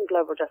American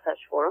Global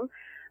Dressage Forum.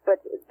 But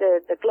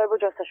the Global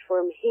Dressage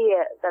Forum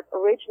here that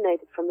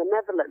originated from the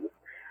Netherlands,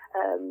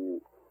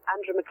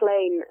 Andrew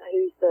McLean,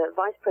 who's the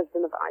vice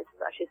president of ICES,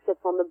 actually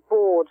sits on the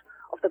board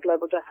of the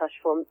Global Dressage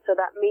Forum. So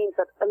that means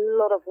that a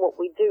lot of what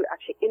we do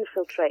actually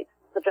infiltrates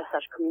the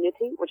dressage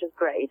community, which is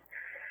great.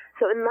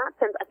 So in that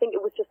sense, I think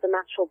it was just a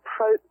natural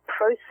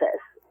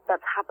process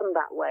that's happened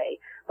that way,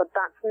 but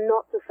that's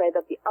not to say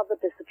that the other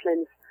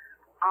disciplines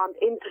aren't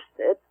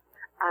interested.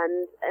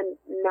 And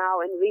now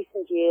in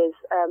recent years,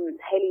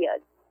 Haley,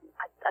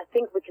 I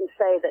think we can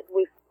say that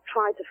we've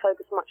tried to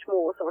focus much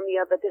more on the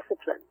other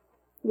disciplines.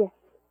 Yes.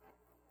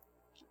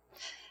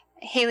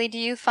 Haley, do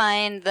you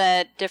find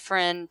that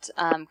different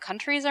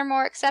countries are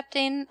more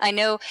accepting? I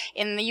know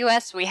in the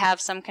U.S. we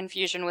have some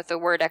confusion with the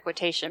word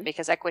equitation,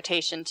 because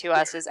equitation to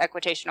us is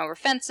equitation over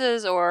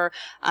fences or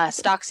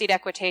stock seat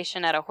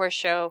equitation at a horse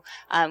show,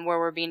 where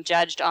we're being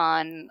judged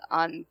on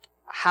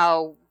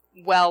how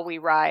well we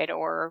ride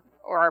or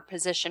our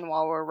position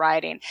while we're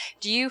riding.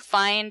 Do you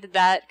find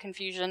that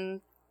confusion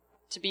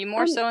to be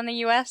more so in the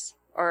U.S.,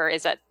 or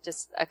is that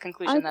just a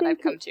conclusion that I've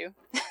come to?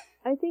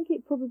 I think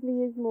it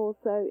probably is more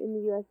so in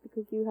the US,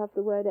 because you have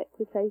the word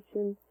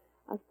equitation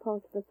as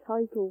part of a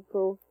title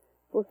for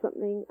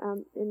something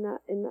in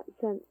that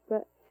sense.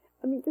 But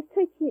I mean, just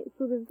taking it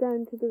sort of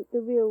down to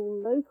the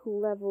real local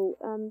level.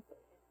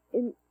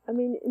 In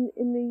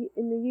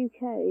the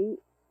UK,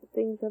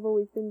 things have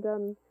always been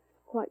done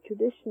quite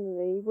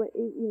traditionally, sort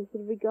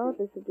of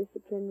regardless of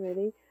discipline,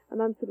 really.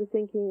 And I'm sort of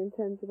thinking in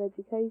terms of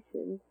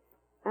education.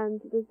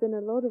 And there's been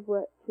a lot of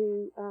work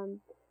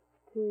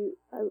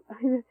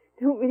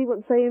I don't really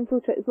want to say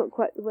infiltrate, it's not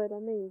quite the word I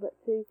mean, but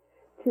to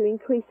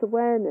increase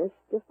awareness,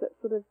 just at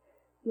sort of,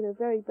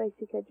 very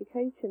basic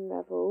education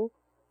level,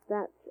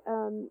 that,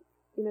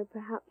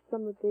 perhaps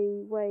some of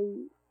the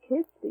way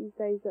kids these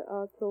days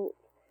are taught,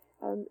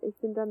 it's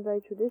been done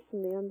very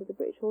traditionally under the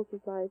British Horse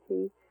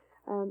Society,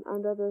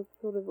 and other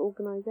sort of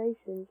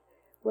organisations,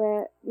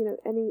 where,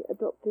 any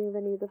adopting of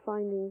any of the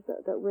findings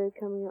that we're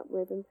coming up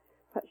with, and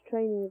perhaps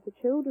training of the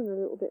children a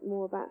little bit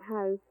more about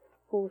how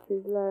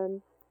horses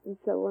learn and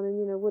so on,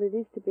 and what it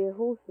is to be a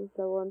horse and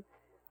so on.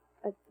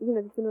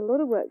 There's been a lot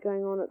of work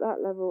going on at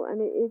that level, and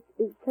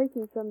it's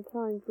taking some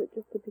time for it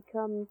just to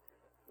become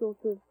sort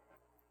of.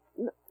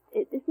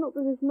 It's not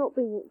that it's not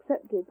being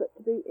accepted, but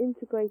to be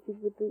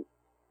integrated with the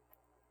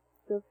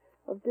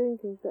of doing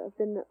things that have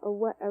been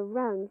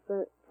around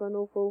for an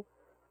awful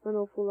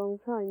long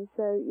time.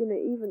 So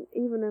even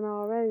in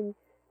our own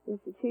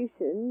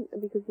institution,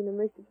 because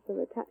most of us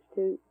are attached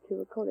to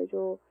a college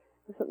or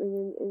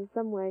something in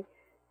some way.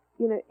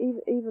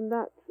 Even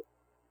that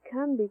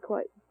can be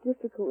quite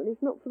difficult, and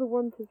it's not for the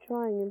want of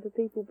trying and for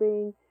people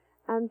being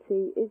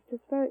anti. It's a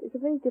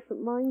very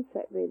different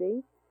mindset,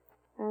 really.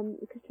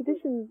 Because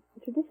tradition's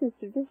tradition.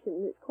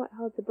 It's quite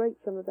hard to break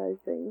some of those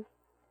things.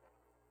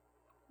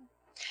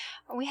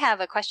 We have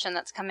a question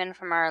that's come in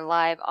from our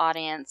live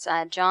audience.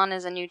 John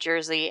is in New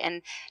Jersey,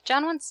 and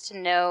John wants to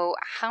know,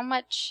 how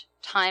much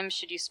time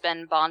should you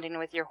spend bonding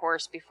with your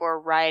horse before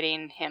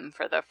riding him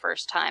for the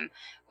first time?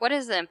 What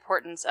is the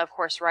importance of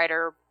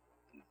horse-rider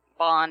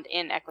bond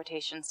in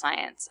equitation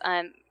science?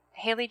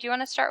 Haley, do you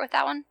want to start with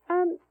that one?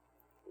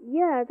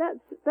 Yeah,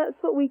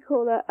 that's what we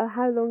call a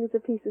how long is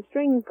a piece of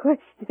string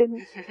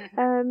question.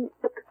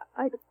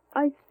 I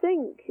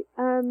think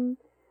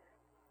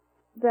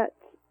that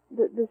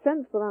the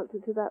sensible answer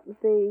to that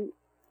would be,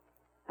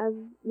 as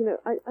you know,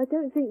 I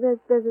don't think there's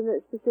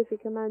a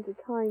specific amount of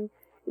time.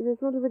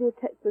 There's not really a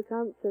textbook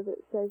answer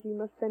that says you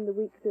must spend a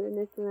week doing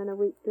this and then a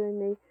week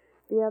doing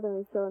the other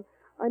and so on.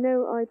 I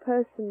know I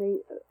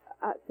personally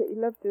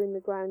absolutely love doing the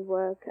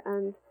groundwork,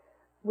 and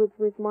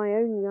with my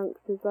own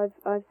youngsters,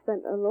 I've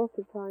spent a lot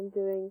of time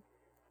doing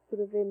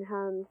sort of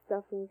in-hand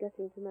stuff and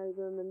getting to know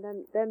them, and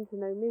them to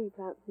know me,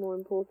 perhaps more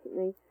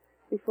importantly,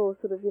 before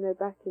sort of,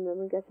 backing them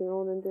and getting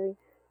on and doing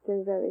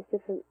various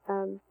different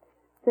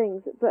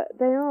things. But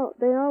they are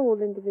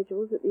all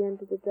individuals at the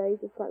end of the day,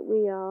 just like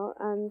we are.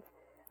 And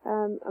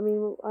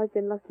I've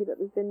been lucky that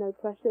there's been no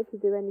pressure to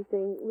do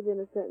anything within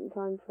a certain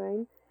time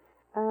frame.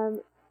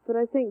 But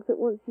I think that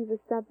once you've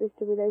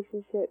established a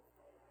relationship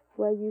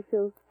where you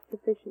feel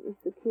sufficiently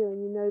secure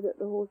and you know that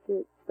the horse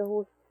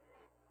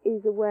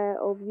is aware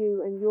of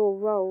you and your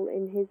role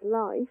in his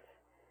life,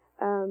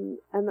 and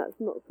that's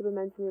not sort of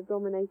meant in a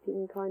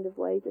dominating kind of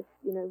way, just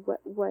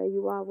where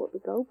you are, what the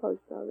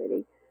goalposts are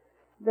really,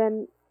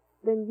 then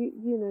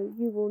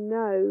you will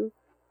know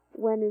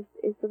when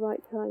is the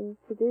right time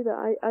to do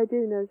that. I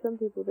do know some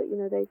people that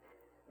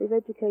they've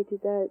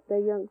educated their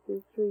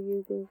youngsters through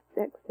using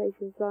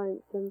equitation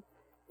science and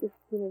just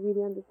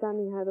really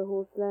understanding how the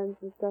horse learns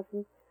and stuff,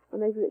 and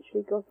they've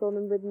literally got on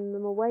and ridden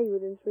them away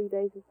within 3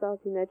 days of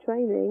starting their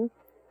training,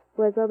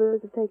 whereas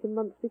others have taken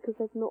months because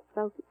they've not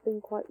felt it's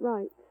been quite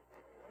right.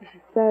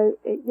 So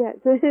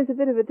it's a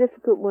bit of a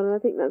difficult one, and I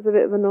think that's a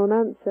bit of a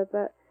non-answer,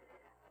 but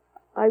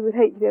I would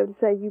hate to be able to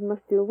say you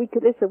must do a week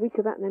of this, a week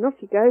of that, and then off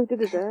you go,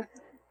 because I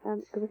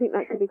think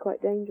that could be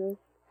quite dangerous.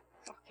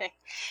 Okay.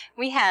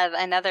 We have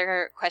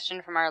another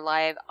question from our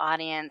live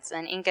audience,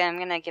 and Inga, I'm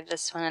going to give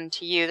this one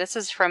to you. This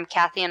is from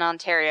Kathy in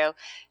Ontario.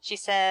 She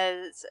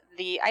says,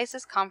 the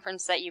ISIS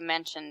conference that you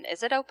mentioned,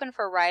 is it open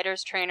for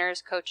riders,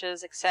 trainers,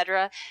 coaches,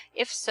 etc.?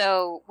 If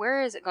so,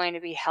 where is it going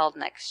to be held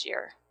next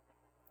year?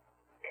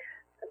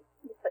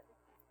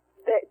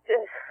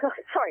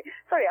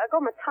 Sorry, I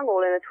got my tongue all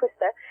in a twist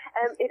there.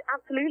 It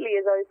absolutely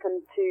is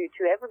open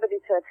to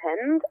everybody to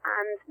attend,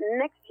 and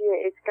next year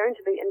it's going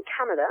to be in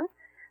Canada.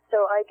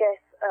 So I guess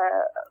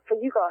for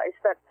you guys,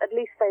 that at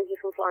least saves you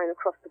from flying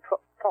across the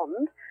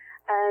pond.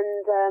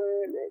 And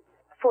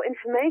for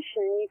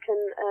information, you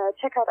can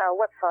check out our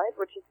website,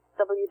 which is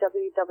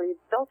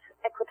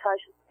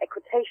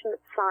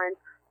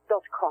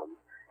www.equitationscience.com,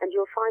 and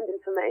you'll find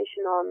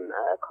information on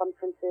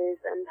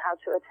conferences and how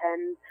to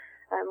attend.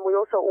 We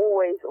also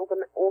always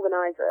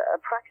organize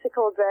a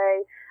practical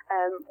day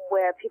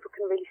where people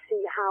can really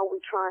see how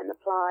we try and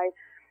apply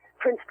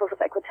principles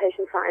of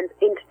equitation science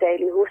into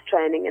daily horse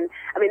training. And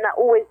that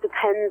always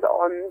depends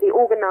on the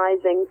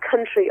organizing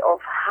country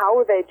of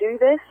how they do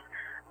this,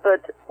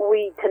 but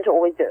we tend to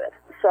always do it.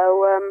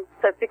 So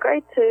it'd be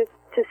great to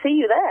see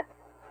you there.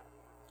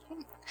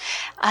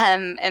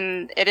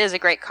 And it is a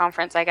great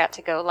conference. I got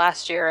to go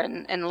last year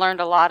and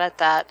learned a lot at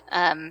that,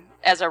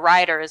 as a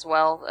rider as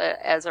well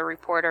as a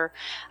reporter.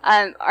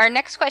 Our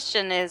next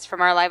question is from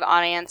our live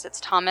audience.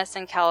 It's Thomas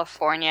in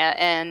California.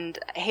 And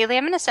Haley,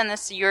 I'm going to send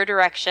this to your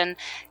direction.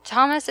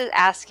 Thomas is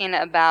asking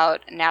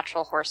about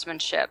natural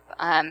horsemanship.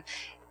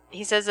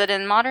 He says that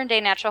in modern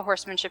day natural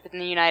horsemanship in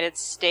the United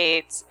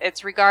States,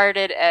 it's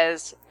regarded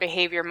as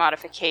behavior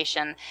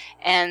modification,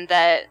 and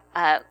that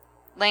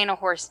laying a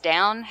horse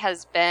down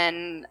has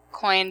been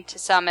coined to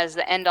some as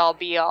the end-all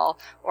be-all,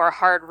 or a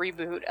hard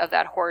reboot of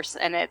that horse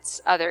and its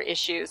other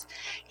issues.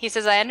 He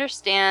says, I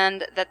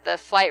understand that the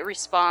flight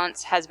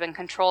response has been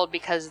controlled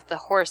because the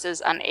horse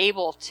is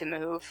unable to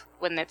move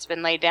when it's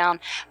been laid down,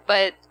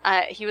 but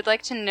he would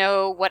like to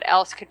know what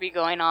else could be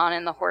going on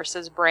in the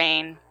horse's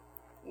brain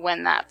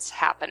when that's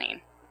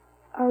happening.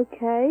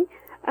 Okay.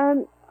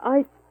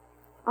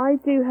 I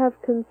do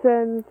have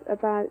concerns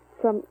about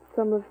some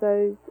of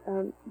those,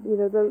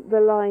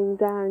 the lying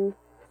down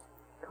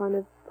kind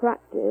of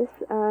practice,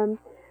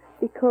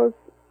 because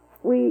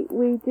we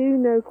do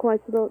know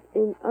quite a lot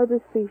in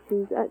other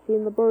species, actually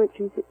in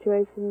laboratory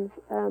situations,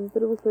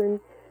 but also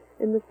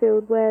in the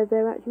field where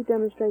they're actually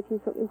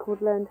demonstrating something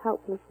called learned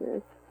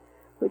helplessness,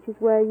 which is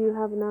where you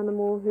have an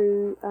animal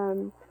who,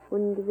 or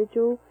an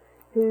individual,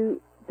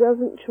 who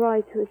doesn't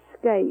try to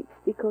escape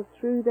because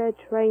through their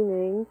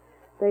training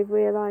they've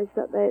realised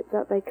that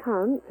they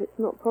can't, it's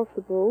not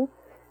possible,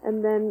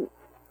 and then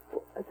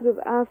sort of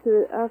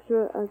after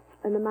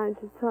an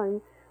amount of time,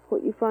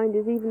 what you find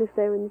is even if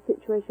they're in a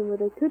situation where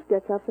they could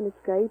get up and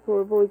escape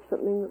or avoid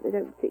something that they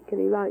don't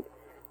particularly like,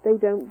 they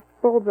don't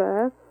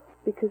bother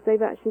because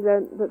they've actually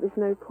learned that there's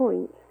no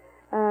point.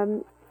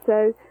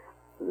 So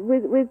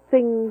with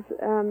things,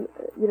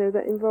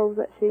 that involves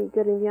actually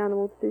getting the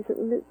animal to do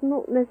something that's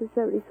not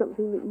necessarily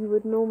something that you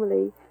would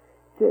normally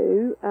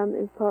do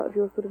as part of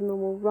your sort of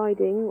normal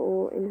riding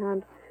or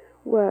in-hand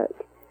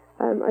work,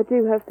 I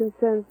do have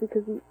concerns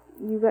because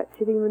you've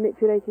actually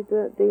manipulated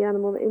the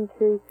animal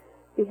into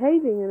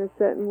behaving in a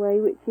certain way,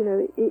 which,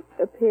 it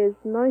appears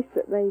nice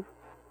that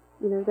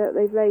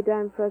they've laid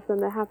down for us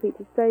and they're happy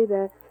to stay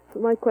there.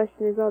 But my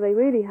question is, are they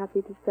really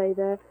happy to stay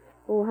there,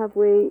 or have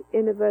we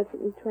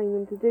inadvertently trained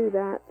them to do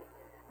that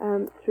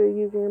through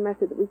using a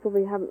method that we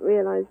probably haven't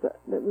realised that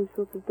we've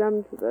sort of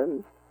done to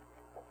them?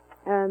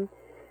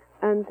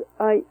 And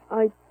I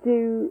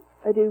do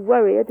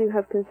worry. I do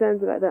have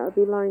concerns about that. I'd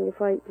be lying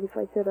if I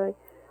said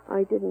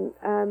I didn't.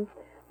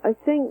 I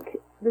think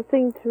the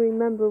thing to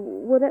remember,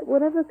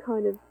 whatever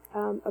kind of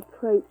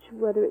approach,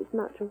 whether it's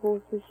natural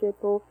horsemanship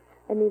or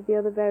any of the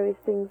other various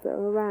things that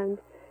are around,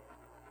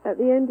 at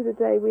the end of the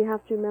day, we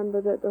have to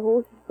remember that the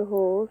horse is the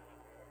horse.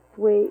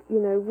 We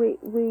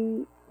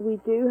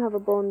do have a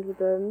bond with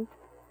them,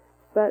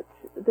 but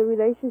the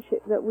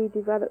relationship that we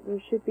develop them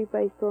should be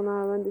based on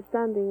our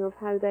understanding of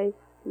how they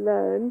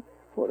learn,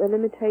 what their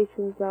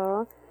limitations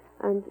are,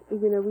 and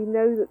we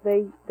know that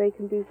they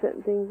can do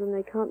certain things and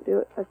they can't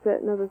do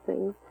certain other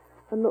things,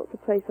 and not to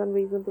place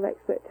unreasonable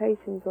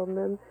expectations on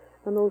them,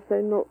 and also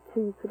not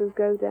to sort of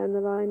go down the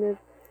line of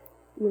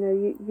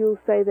you'll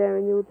stay there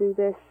and you'll do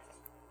this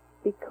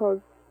because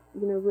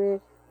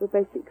we're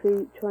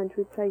basically trying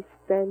to replace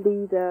their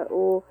leader,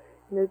 or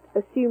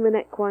assume an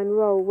equine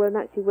role when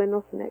actually we're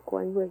not an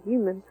equine, we're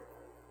human,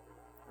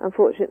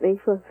 unfortunately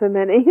for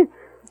many.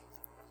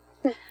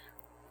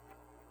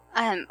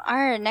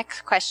 Our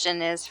next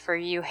question is for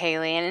you,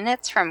 Haley, and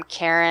it's from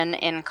Karen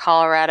in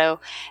Colorado.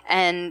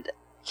 And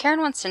Karen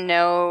wants to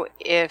know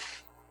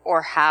if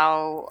or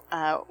how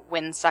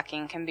wind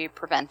sucking can be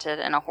prevented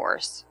in a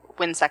horse,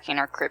 wind sucking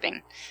or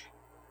cribbing.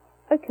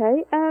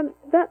 Okay,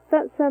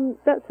 that's an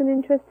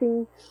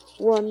interesting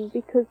one,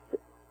 because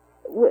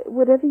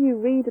whatever you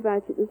read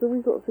about it, there's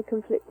always lots of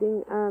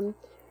conflicting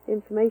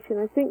information.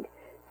 I think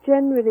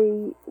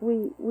generally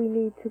we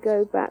need to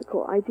go back,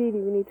 or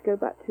ideally we need to go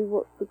back to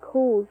what's the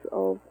cause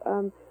of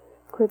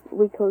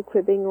we call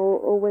cribbing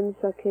or wind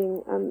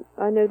sucking.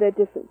 I know they're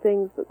different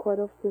things, but quite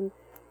often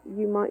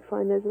you might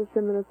find there's a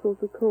similar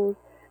sort of cause.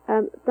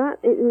 That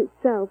in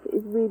itself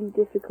is really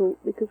difficult,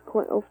 because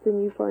quite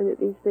often you find that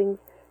these things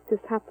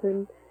just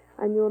happen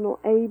and you're not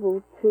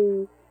able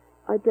to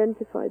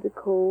identify the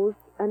cause.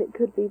 And it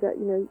could be that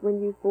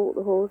when you bought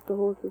the horse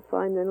was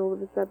fine, then all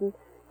of a sudden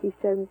he's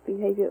shown this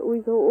behaviour, or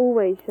he's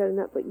always shown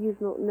that, but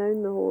you've not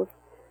known the horse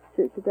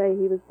since the day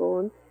he was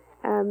born.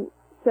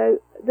 So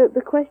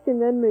the question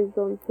then moves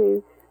on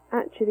to,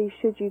 actually,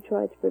 should you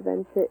try to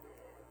prevent it?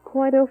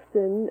 Quite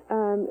often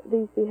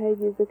these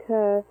behaviours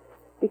occur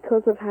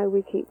because of how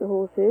we keep the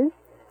horses,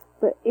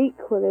 but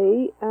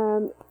equally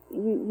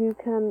you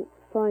can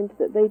find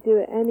that they do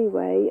it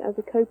anyway as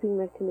a coping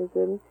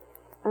mechanism,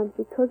 and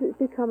because it's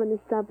become an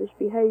established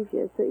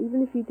behaviour. So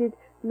even if you did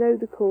know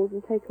the cause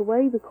and take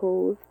away the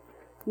cause,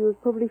 you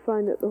would probably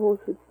find that the horse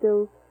would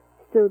still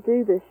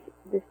do this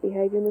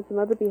behaviour, and there's some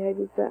other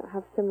behaviours that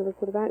have similar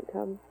sort of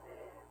outcomes.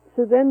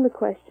 So then the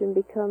question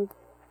becomes,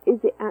 is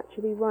it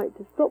actually right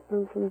to stop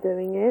them from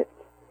doing it?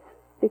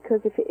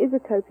 Because if it is a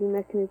coping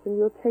mechanism,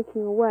 you're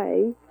taking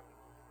away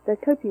their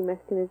coping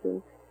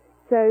mechanism.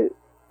 So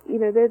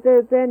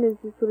there then is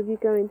this sort of, you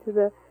go into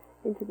the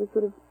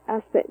sort of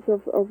aspects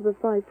of the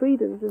 5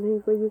 freedoms and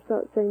things, where you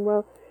start saying,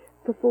 well,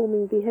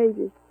 performing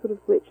behaviours, sort of,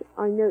 which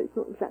I know it's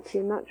not exactly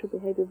a natural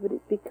behaviour, but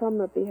it's become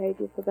a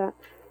behaviour for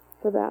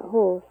that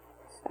horse.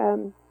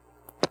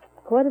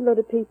 Quite a lot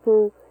of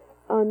people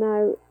are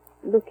now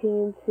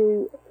looking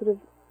into sort of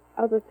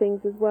other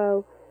things as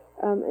well.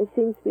 It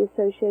seems to be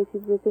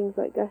associated with things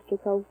like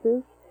gastric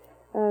ulcers.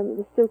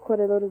 There's still quite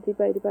a lot of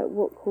debate about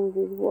what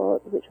causes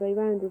what, which way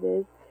round it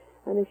is,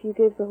 and if you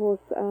give the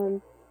horse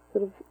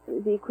sort of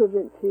the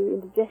equivalent to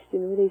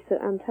indigestion, release of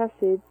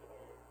antacids,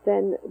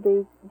 then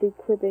the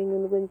cribbing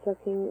and the wind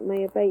sucking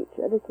may abate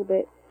a little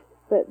bit,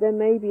 but there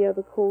may be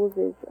other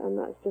causes, and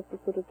that's just a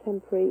sort of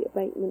temporary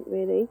abatement,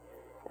 really.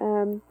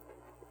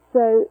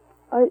 So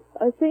I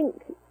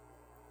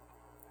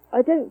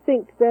don't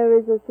think there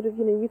is a sort of,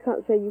 you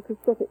can't say you can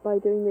stop it by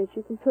doing this.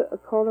 You can put a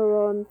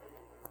collar on,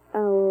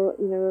 or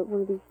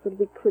one of these sort of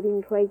big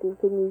cribbing cradle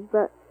thingies,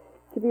 but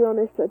to be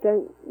honest, I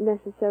don't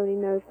necessarily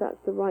know if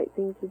that's the right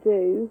thing to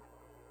do,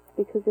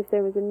 because if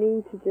there is a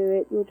need to do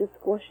it, you're just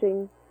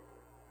squashing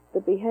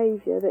the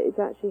behaviour that is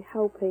actually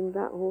helping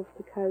that horse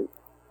to cope.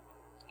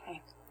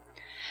 Okay.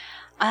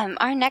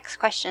 Our next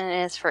question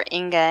is for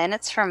Inga, and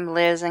it's from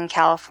Liz in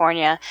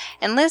California.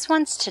 And Liz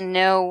wants to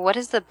know, what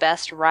is the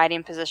best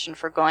riding position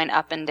for going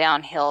up and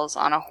down hills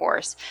on a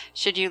horse?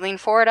 Should you lean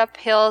forward up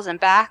hills and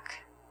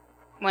back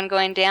when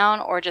going down,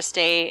 or just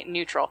stay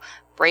neutral?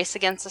 Brace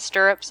against the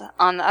stirrups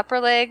on the upper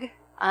leg,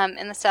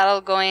 in the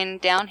saddle going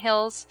down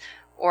hills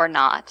or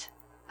not?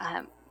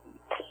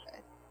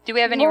 Do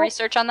we have any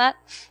research on that?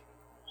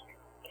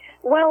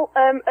 Well,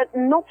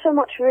 not so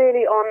much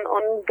really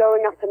on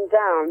going up and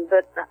down,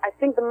 but I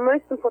think the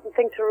most important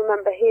thing to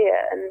remember here,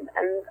 and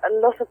a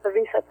lot of the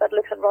research that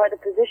looks at rider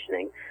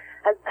positioning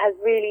has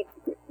really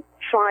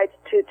tried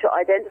to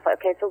identify,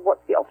 okay, so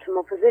what's the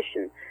optimal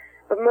position?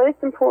 But most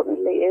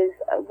importantly is,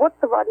 what's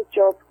the rider's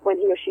job when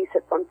he or she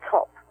sits on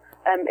top?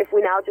 If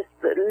we now just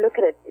look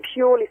at it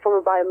purely from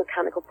a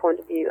biomechanical point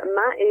of view, and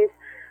that is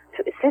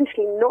to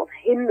essentially not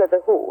hinder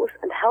the horse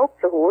and help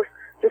the horse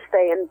to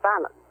stay in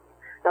balance.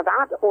 Now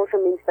that also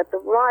means that the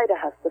rider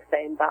has to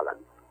stay in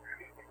balance.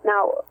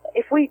 Now,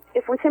 if we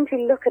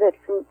simply look at it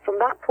from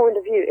that point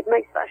of view, it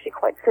makes it actually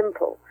quite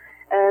simple.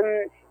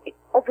 It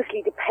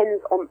obviously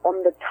depends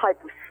on the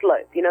type of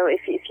slope. You know,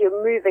 if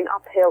you're moving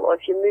uphill or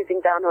if you're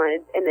moving downhill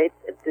and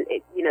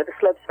the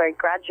slope's very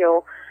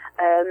gradual,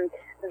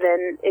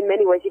 then in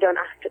many ways you don't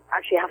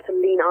actually have to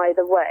lean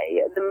either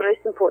way. The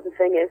most important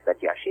thing is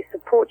that you actually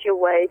support your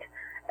weight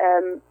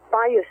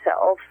by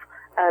yourself,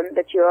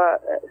 that you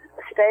are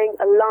staying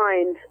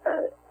aligned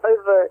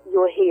over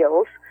your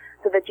heels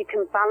so that you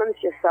can balance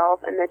yourself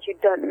and that you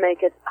don't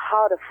make it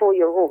harder for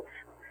your horse.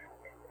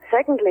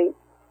 Secondly,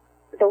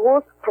 the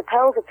horse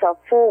propels itself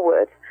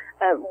forward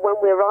when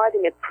we're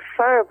riding it,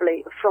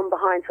 preferably from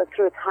behind, so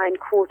through its hind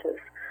quarters.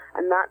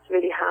 And that's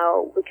really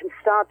how we can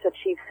start to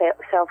achieve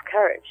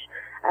self-carriage,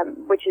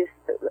 which is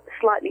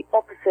slightly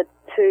opposite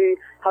to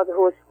how the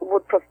horse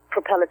would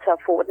propel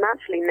itself forward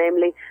naturally,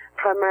 namely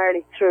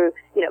primarily through,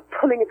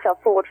 pulling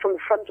itself forward from the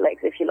front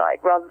legs, if you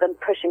like, rather than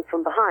pushing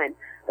from behind.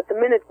 But the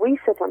minute we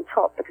sit on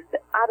top, because the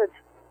added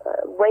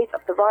weight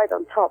of the ride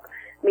on top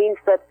means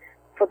that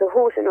for the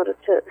horse, in order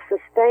to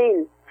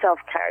sustain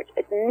self-carriage,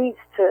 it needs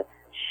to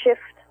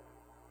shift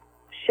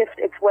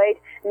its weight,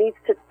 needs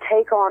to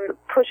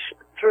push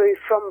through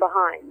from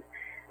behind.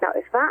 Now,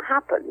 if that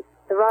happens,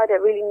 the rider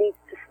really needs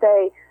to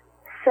stay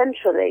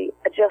centrally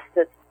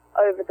adjusted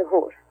over the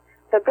horse.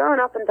 So going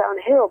up and down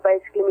hill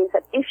basically means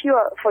that if you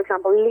are, for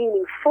example,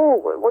 leaning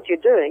forward, what you're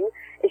doing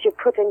is you're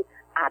putting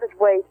added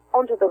weight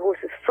onto the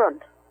horse's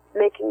front,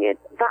 making it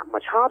that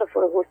much harder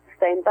for the horse to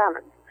stay in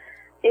balance.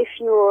 If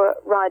you're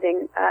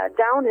riding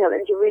downhill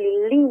and you're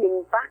really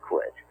leaning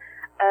backward,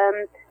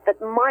 that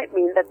might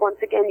mean that once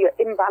again you're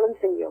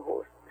imbalancing your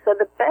horse. So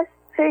the best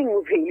thing,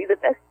 really, the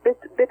best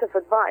bit of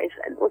advice,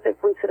 and also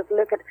if we sort of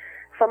look at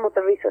some of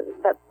the research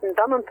that's been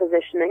done on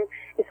positioning,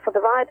 is for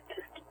the rider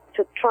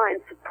to try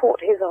and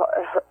support his or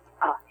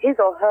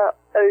her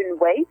own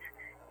weight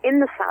in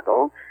the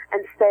saddle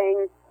and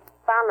staying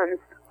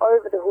balanced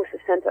over the horse's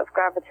center of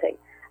gravity.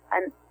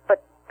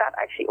 But that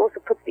actually also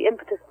puts the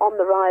impetus on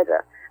the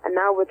rider. And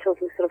now we're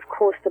talking sort of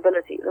core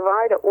stability. The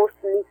rider also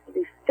needs to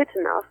be fit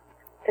enough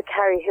to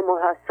carry him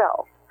or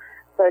herself.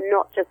 So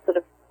not just sort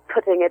of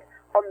putting it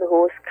on the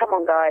horse, come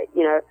on guy,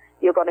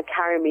 you're going to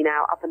carry me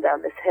now up and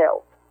down this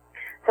hill.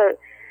 So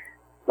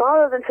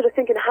rather than sort of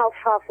thinking how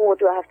far forward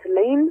do I have to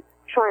lean,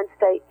 try and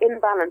stay in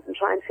balance and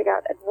try and figure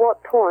out at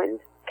what point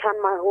can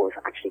my horse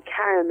actually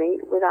carry me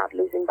without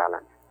losing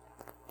balance.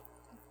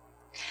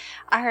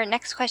 Our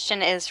next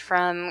question is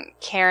from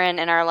Karen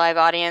in our live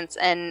audience,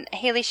 and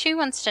Haley, she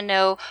wants to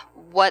know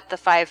what the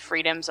 5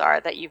 freedoms are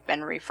that you've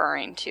been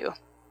referring to.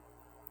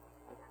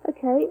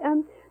 Okay,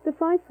 the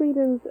 5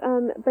 freedoms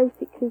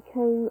basically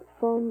came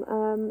from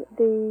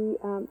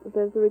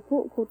there's a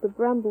report called the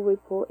Bramble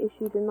Report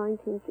issued in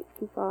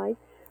 1965,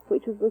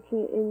 which was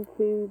looking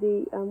into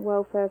the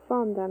welfare of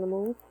farmed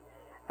animals.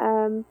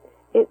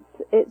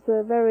 It's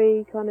a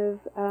very kind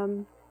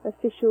of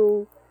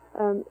official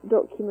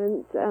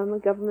document, a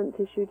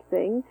government-issued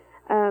thing,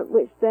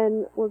 which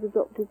then was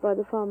adopted by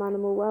the Farm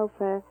Animal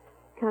Welfare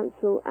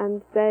Council,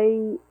 and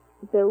they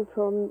built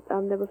on,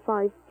 there were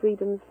 5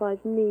 freedoms,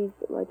 5 needs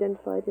that were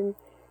identified in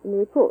the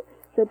report.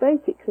 So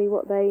basically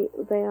what they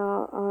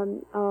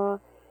are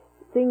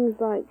things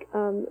like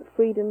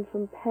freedom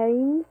from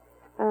pain,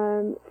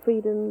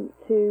 freedom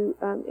to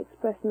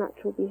express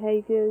natural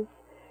behaviours,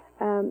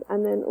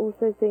 and then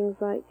also things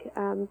like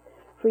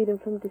freedom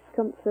from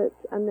discomfort,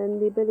 and then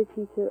the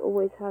ability to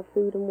always have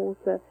food and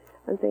water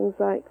and things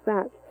like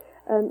that.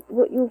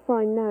 What you'll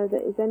find now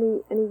that is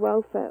any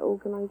welfare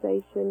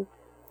organisation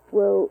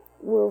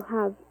will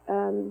have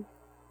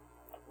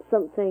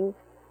something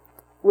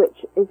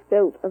which is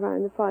built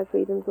around the 5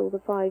 freedoms or the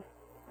 5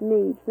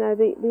 needs. Now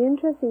the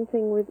interesting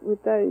thing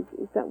with those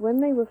is that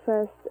when they were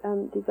first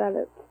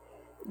developed,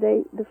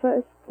 the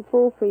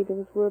 4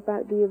 freedoms were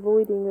about the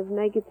avoiding of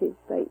negative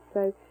states,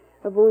 so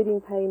avoiding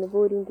pain,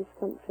 avoiding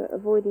discomfort,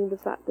 avoiding the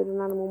fact that an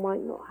animal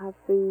might not have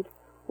food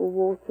or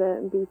water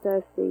and be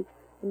thirsty,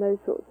 and those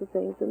sorts of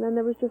things. And then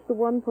there was just the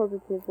one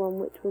positive one,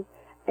 which was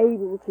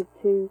able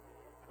to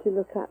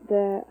look at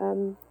their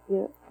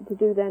to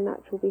do their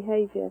natural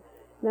behaviour.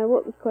 Now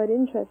what was quite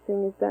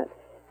interesting is that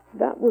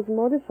was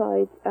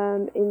modified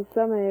in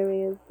some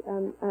areas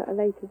at a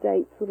later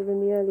date, sort of in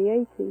the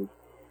early 80s,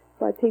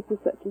 by people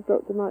such as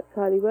Dr.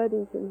 Kylie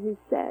Worthington, who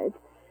said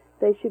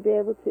they should be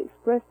able to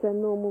express their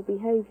normal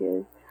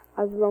behaviours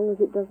as long as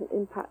it doesn't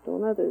impact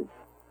on others.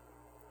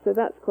 So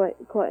that's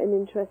quite an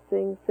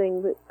interesting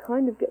thing that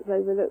kind of gets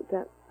overlooked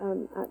at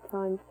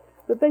times.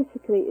 But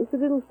basically, it's a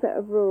little set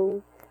of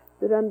rules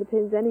that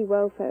underpins any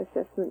welfare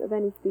assessment of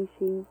any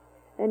species,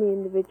 any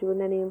individual,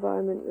 in any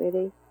environment,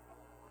 really.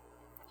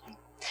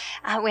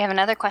 We have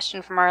another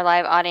question from our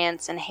live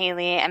audience, and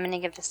Haley, I'm going to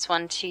give this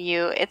one to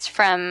you. It's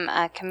from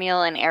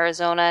Camille in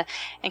Arizona,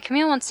 and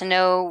Camille wants to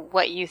know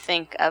what you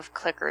think of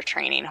clicker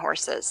training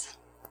horses.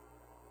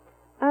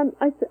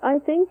 I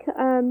think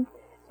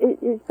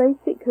it's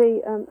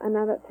basically an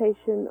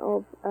adaptation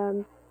of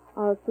our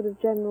sort of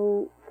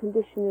general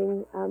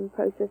conditioning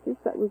processes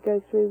that we go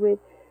through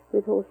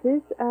with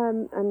horses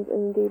and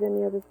indeed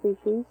any other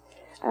species.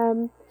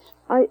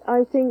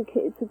 I think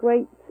it's a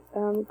great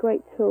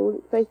tool.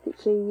 It's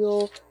basically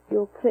your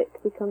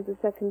click becomes a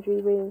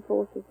secondary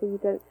reinforcer, so you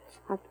don't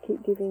have to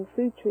keep giving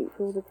food treats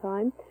all the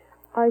time.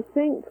 I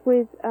think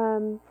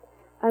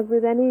as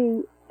with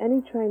any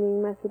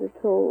training method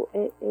at all,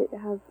 it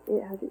has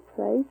its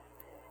place.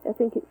 I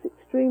think it's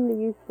extremely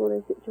useful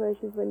in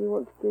situations when you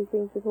want to do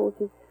things with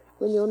horses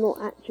when you're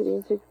not actually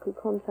in physical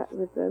contact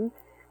with them.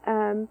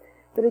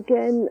 But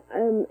again,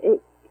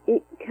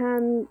 it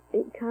can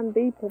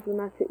be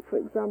problematic. For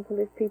example,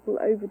 if people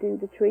overdo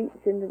the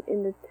treats in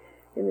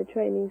the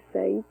training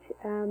stage.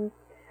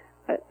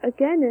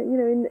 Again,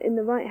 in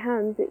the right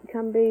hands, it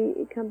can be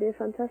a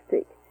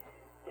fantastic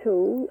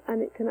tool,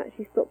 and it can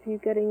actually stop you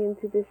getting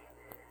into this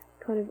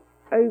kind of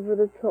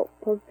over-the-top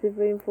positive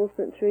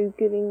reinforcement through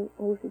giving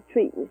horses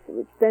treats,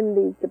 which then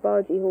leads to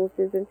bargy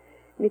horses and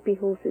nippy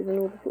horses and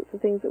all the sorts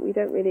of things that we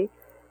don't really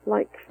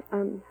like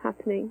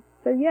happening.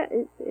 So yeah,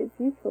 it's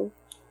useful.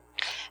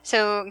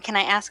 So can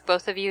I ask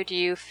both of you, do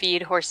you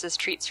feed horses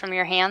treats from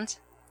your hands?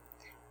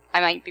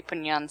 I might be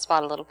putting you on the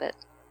spot a little bit.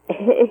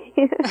 Inga?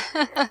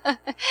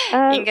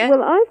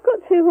 Well, I've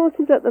got two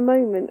horses at the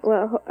moment,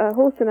 well, a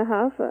horse and a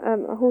half,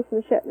 a horse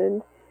and a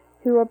Shetland,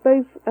 who are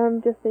both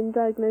just been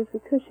diagnosed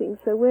with Cushing,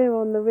 so we're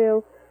on the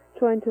real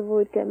trying to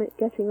avoid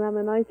getting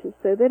laminitis,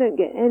 so they don't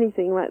get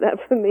anything like that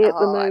from me at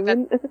the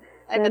moment.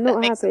 I bet that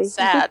makes them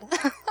sad.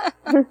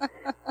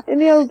 In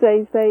the old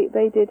days,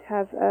 they did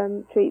have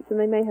treats, and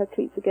they may have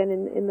treats again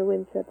in the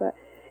winter, but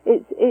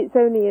it's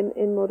only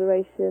in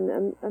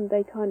moderation, and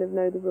they kind of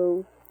know the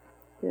rules.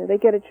 They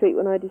get a treat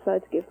when I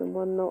decide to give them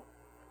one, not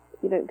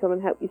you don't come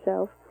and help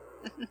yourself.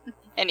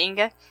 And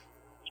Inga?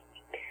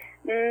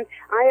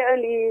 I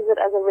only use it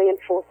as a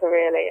reinforcer,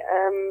 really.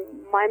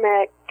 My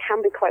mare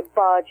can be quite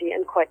bargy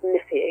and quite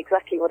nippy,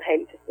 exactly what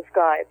Haley just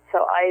described,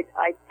 so I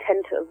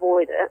tend to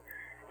avoid it.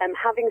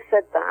 Having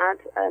said that,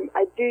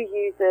 I do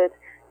use it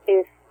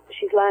if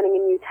she's learning a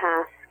new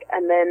task,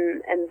 and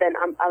then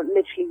I'll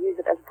literally use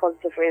it as a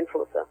positive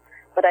reinforcer.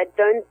 But I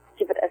don't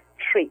give it as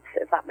treats,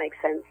 if that makes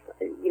sense.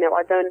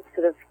 I don't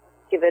sort of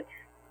give it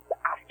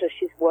after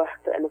she's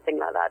worked or anything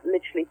like that.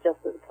 Literally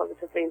just as a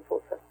positive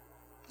reinforcer.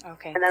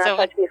 Okay. And then I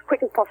try to be as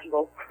quick as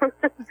possible.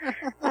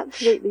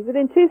 Absolutely,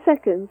 within 2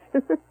 seconds.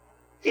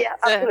 Yeah,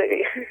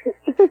 absolutely.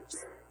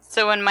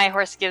 So when my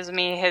horse gives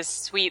me his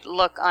sweet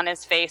look on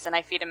his face and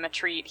I feed him a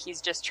treat, he's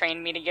just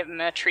trained me to give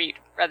him a treat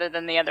rather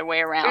than the other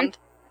way around.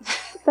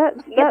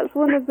 That's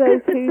one of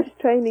those who's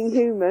training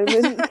who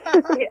moments.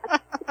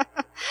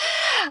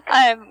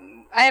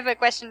 I have a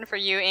question for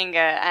you,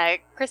 Inga.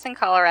 Chris in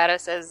Colorado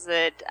says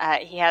that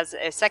he has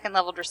a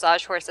second-level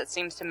dressage horse that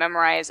seems to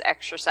memorize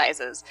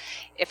exercises.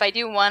 If I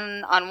do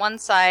one on one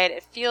side,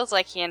 it feels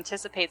like he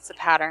anticipates the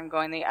pattern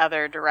going the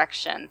other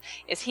direction.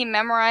 Is he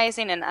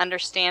memorizing and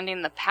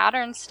understanding the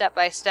pattern step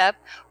by step,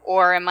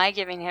 or am I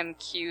giving him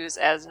cues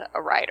as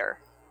a rider?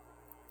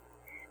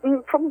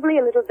 Probably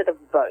a little bit of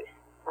both.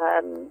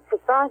 For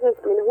starters,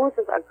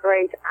 horses are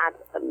great at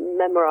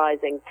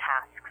memorizing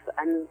tasks,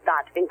 and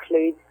that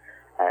includes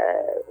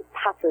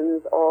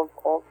patterns of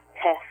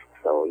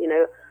tests, or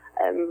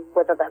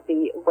whether that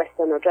be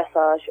Western or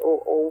dressage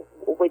or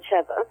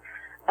whichever.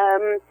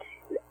 On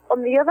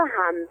the other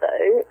hand,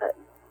 though,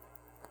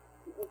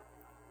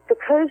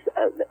 because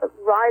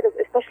riders,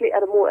 especially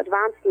at a more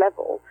advanced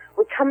level,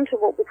 we come to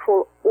what we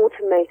call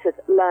automated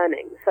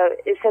learning. So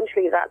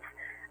essentially, that's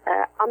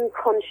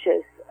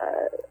unconscious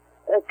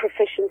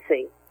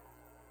proficiency.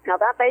 Now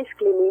that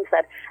basically means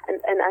that,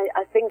 and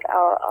I think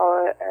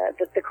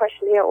the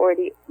question here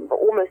already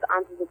almost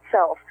answers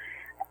itself.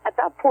 At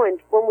that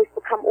point, when we've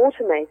become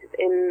automated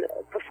in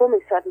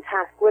performing certain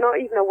tasks, we're not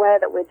even aware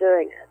that we're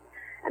doing it.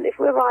 And if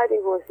we're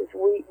riding horses,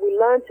 we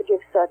learn to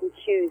give certain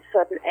cues,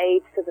 certain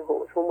aids to the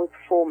horse when we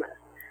perform it.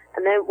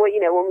 And then,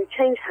 when we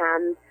change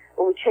hands,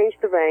 when we change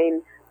the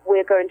rein,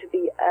 we're going to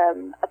be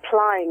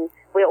applying.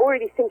 We're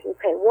already thinking,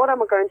 okay, what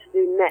am I going to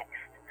do next?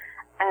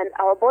 And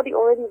our body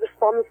already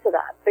responds to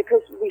that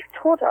because we've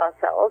taught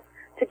ourselves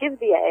to give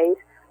the aid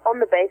on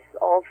the basis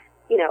of,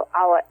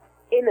 our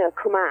inner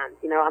command.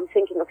 I'm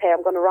thinking, okay,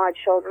 I'm going to ride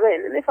shoulder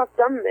in. And if I've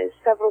done this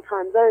several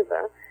times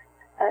over,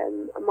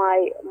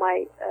 my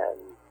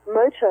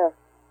motor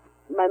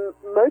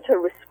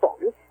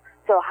response,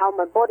 so how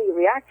my body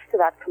reacts to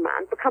that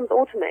command, becomes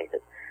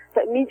automated.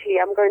 So immediately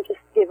I'm going to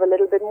give a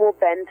little bit more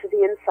bend to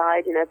the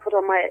inside, put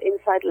on my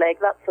inside leg,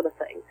 that sort of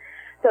thing.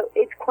 So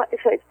it's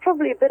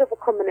probably a bit of a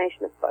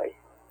combination of both,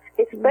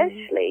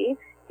 especially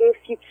if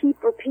you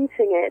keep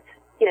repeating it.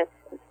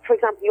 For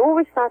example, you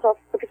always start off,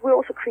 because we're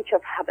also a creature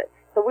of habits.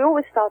 So we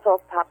always start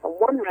off perhaps on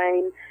one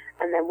rein,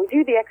 and then we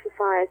do the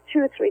exercise 2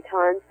 or 3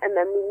 times, and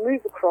then we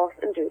move across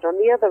and do it on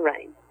the other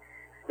rein.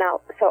 Now,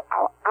 so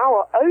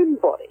our own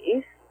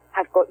bodies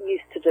have got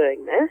used to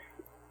doing this.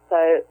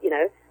 So,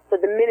 so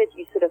the minute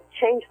you sort of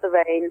change the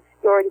rein,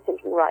 you're already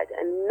thinking, right,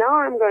 and now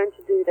I'm going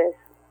to do this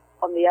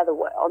on the other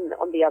way,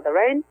 on the other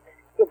rein.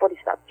 Your body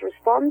starts to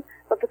respond,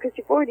 but because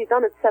you've already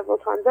done it several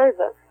times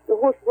over, the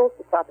horse is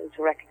also starting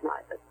to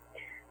recognize it.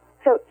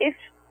 So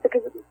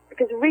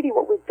because really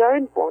what we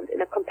don't want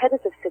in a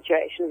competitive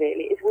situation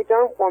really is we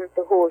don't want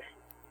the horse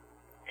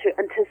to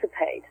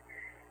anticipate.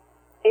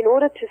 In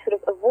order to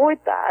sort of avoid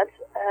that,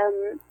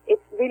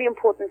 it's really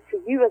important for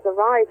you as a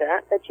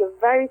rider that you're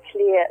very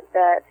clear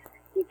that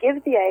you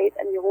give the aid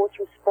and your horse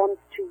responds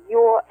to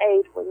your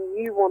aid when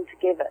you want to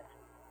give it.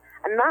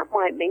 And that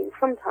might mean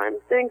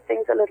sometimes doing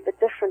things a little bit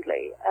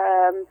differently,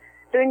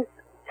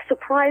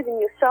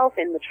 surprising yourself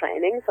in the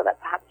training so that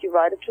perhaps you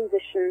ride a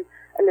transition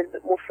a little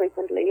bit more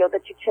frequently, or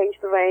that you change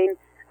the rein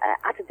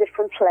at a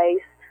different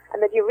place,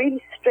 and that you're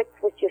really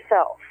strict with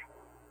yourself.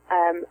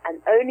 And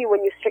only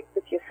when you're strict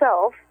with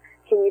yourself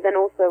can you then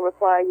also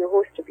require your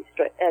horse to be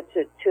strict,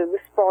 to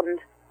respond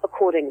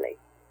accordingly.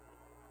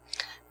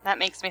 That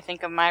makes me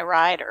think of my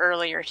ride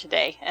earlier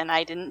today, and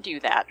I didn't do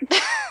that.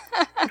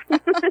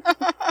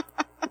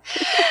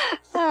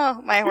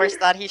 Oh, my horse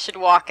thought he should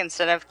walk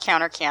instead of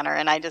counter-canter,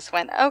 and I just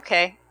went,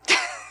 okay.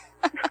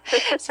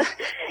 So,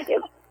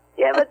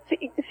 yeah, but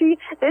see,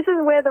 this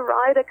is where the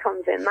rider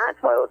comes in.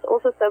 That's why it's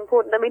also so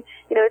important. I mean,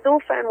 it's all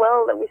fair and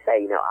well that we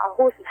say, our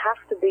horses have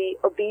to be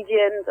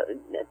obedient,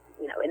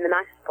 in the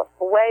nicest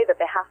possible way, that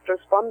they have to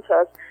respond to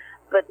us.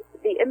 But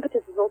the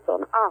impetus is also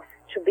on us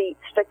to be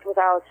strict with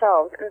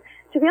ourselves. And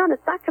to be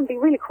honest, that can be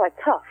really quite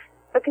tough,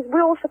 because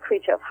we're also a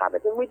creature of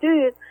habit, and we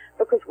do it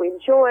because we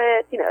enjoy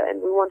it,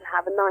 and we want to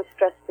have a nice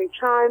stress-free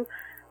time.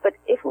 But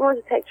if we want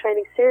to take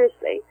training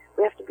seriously,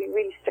 we have to be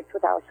really strict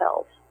with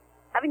ourselves.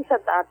 Having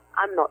said that,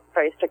 I'm not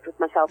very strict with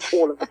myself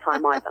all of the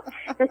time either.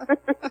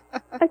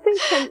 I think,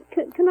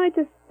 can I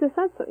just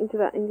add something to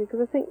that, Inga?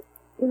 Because I think,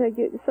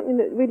 something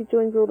that really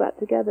joins all that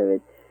together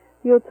is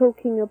you're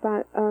talking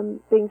about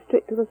being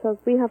strict with ourselves.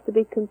 We have to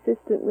be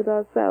consistent with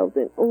ourselves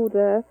in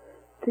order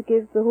to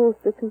give the horse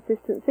the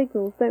consistent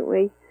signals, don't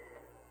we?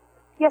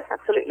 Yes,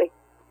 absolutely.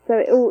 So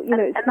it all,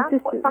 it's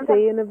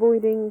consistency and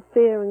avoiding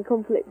fear and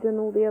conflict and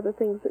all the other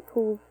things that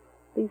cause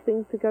these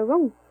things to go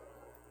wrong.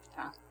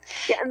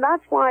 Yeah, and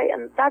that's why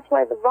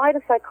the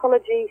rider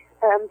psychology,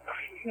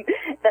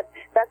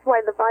 that's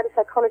why the rider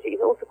psychology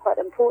is also quite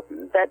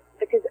important.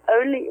 Because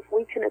only if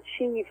we can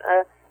achieve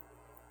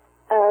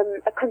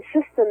a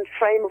consistent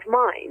frame of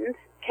mind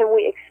can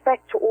we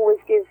expect to always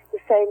give the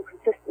same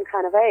consistent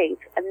kind of aid,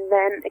 and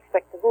then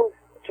expect the horse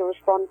to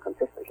respond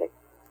consistently.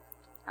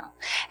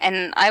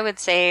 And I would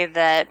say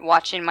that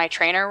watching my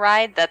trainer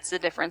ride, that's the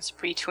difference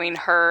between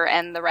her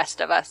and the rest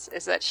of us,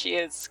 is that she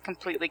is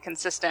completely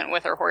consistent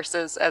with her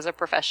horses as a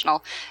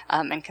professional,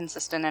 and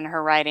consistent in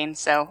her riding.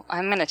 So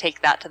I'm going to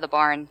take that to the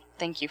barn.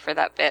 Thank you for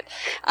that bit.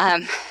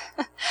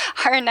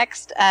 Our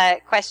next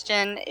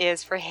question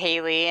is for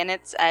Haley, and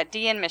it's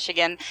Dee in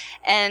Michigan.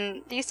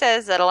 And Dee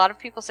says that a lot of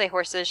people say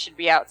horses should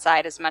be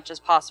outside as much as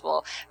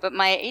possible, but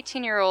my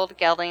 18-year-old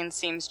gelding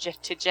seems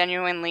to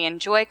genuinely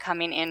enjoy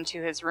coming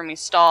into his roomy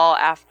stall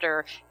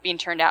after being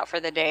turned out for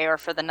the day or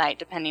for the night,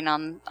 depending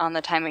on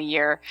the time of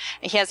year.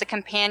 He has a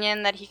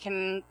companion that he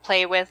can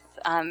play with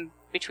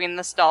between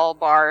the stall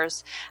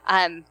bars.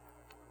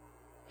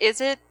 Is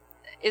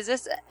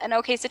this an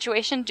okay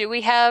situation? Do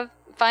we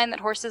find that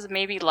horses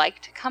maybe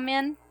like to come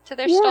in to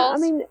their stalls?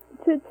 Yeah, I mean,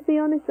 to be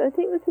honest, I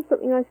think this is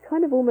something I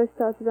kind of almost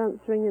started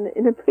answering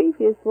in a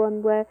previous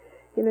one where,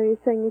 you're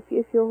saying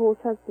if your horse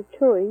has the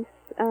choice,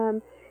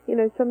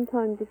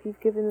 sometimes if you've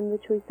given them the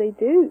choice, they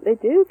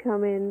do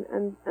come in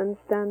and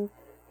stand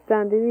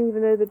in,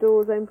 even though the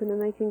door's open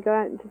and they can go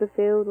out into the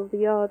field or the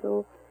yard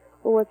or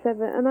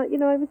whatever. And I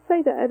would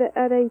say that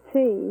at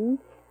 18,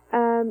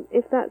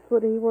 if that's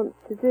what he wants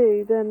to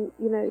do, then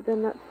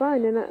that's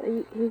fine. And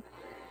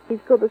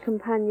he's got the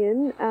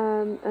companion,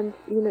 and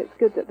it's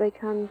good that they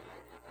can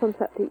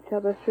contact each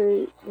other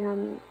through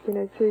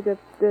through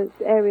the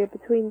area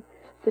between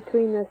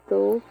their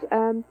stalls.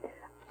 What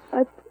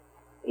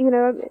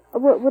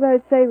I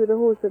would say with a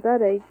horse at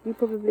that age, you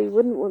probably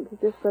wouldn't want to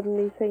just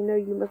suddenly say, no,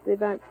 you must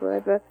live out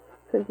forever,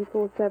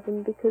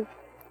 24/7, because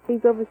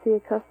he's obviously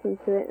accustomed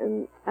to it,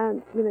 and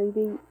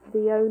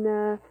the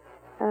owner.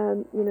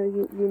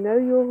 You know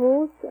your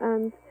horse,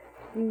 and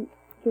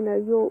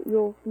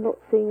you're not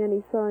seeing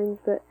any signs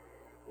that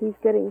he's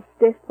getting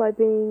stiff by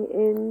being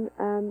in,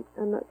 and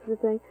that sort of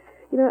thing.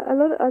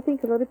 I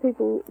think a lot of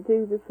people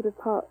do the sort of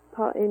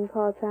part in,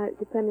 part out,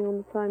 depending on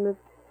the time of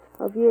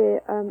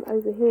year.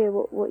 Over here,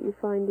 what you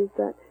find is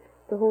that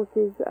the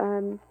horses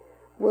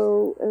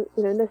will,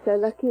 unless they're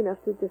lucky enough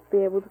to just be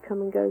able to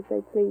come and go as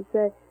they please.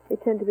 They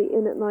tend to be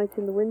in at night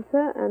in the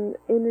winter and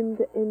in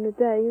the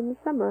day in the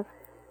summer.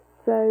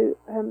 So,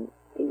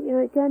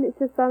 again, it's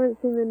just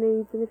balancing the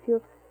needs. And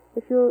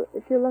if you're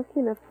lucky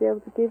enough to be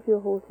able to give your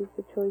horses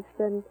the choice,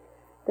 then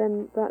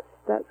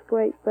that's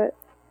great. But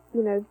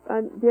the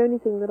only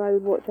thing that I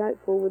would watch out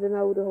for with an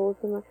older horse,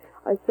 and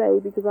I say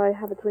because I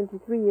have a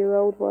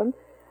 23-year-old one,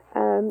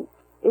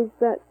 is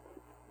that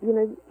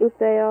if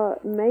they are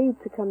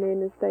made to come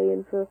in and stay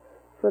in for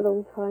a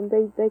long time,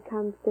 they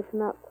can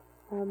stiffen up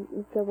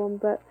and so on.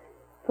 But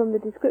from the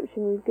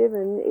description you've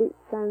given, it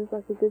sounds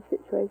like a good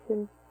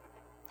situation.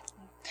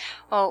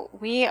 Well,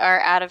 we are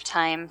out of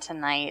time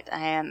tonight.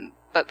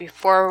 But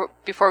before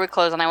we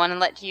close, and I want to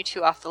let you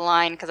two off the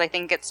line because I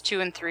think it's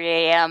 2 and 3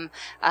 a.m.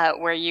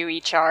 Where you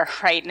each are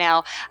right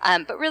now.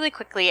 But really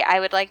quickly, I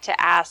would like to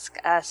ask,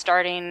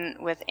 starting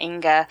with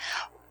Inga,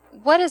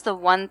 what is the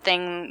one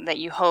thing that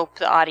you hope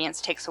the audience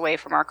takes away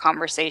from our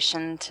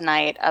conversation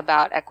tonight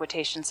about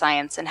equitation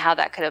science and how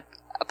that could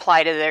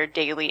apply to their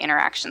daily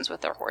interactions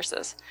with their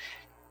horses?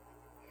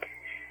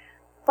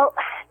 Well,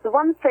 the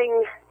one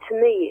thing to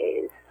me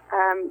is,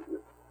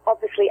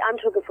 obviously I'm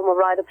talking from a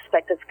rider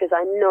perspective because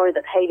I know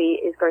that Hayley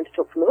is going to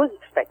talk from a horse's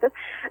perspective.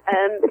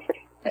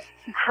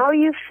 How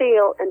you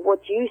feel and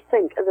what you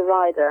think as a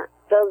rider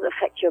does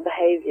affect your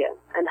behavior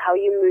and how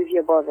you move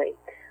your body.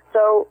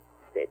 So,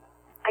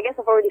 I guess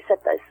I've already said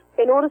this.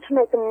 In order to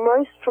make the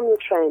most from your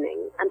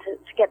training and to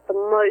get the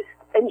most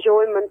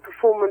enjoyment,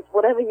 performance,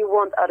 whatever you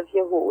want out of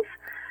your horse,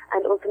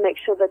 and also make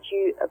sure that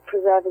you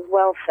preserve his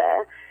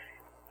welfare,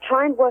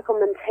 try and work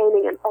on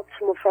maintaining an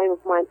optimal frame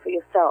of mind for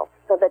yourself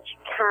so that you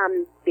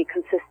can be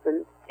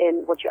consistent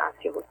in what you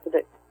ask your horse to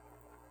do.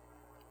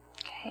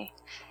 Okay.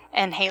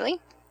 And Hayley?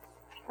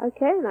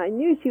 Okay, and I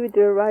knew she would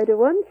do a rider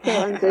one, so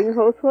I'm doing a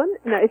horse one.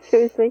 No,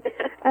 seriously.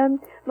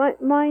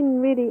 Mine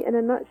really, in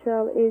a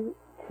nutshell, is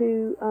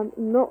to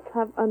not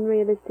have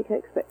unrealistic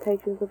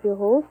expectations of your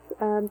horse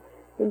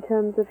in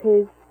terms of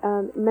his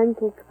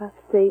mental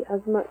capacity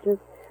as much as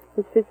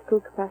his physical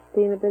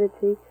capacity and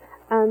ability.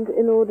 And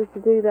in order to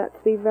do that,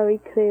 to be very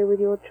clear with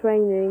your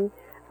training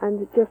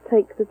and just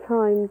take the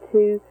time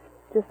to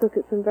just look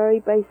at some very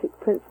basic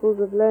principles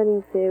of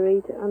learning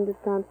theory to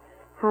understand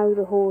how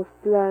the horse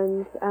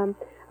learns. And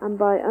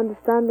by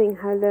understanding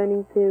how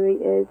learning theory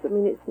is,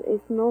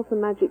 it's not a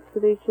magic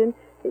solution.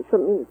 It's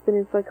something that's been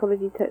in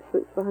psychology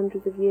textbooks for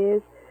hundreds of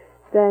years.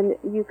 Then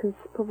you can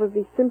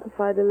probably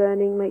simplify the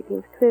learning, make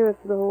things clearer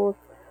for the horse,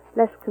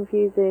 less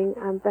confusing,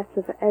 and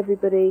better for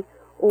everybody,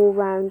 all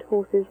round,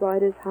 horses,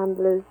 riders,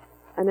 handlers,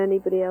 and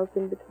anybody else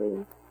in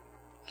between.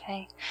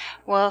 Okay.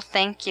 Well,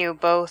 thank you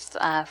both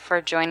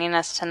for joining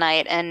us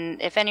tonight.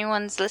 And if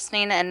anyone's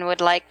listening and would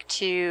like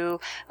to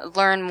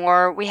learn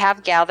more, we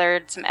have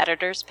gathered some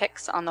editors'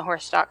 picks on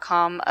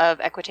thehorse.com of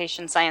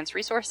equitation science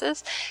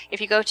resources. If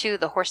you go to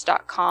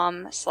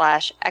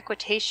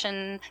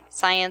thehorse.com/equitation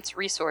science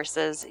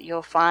resources,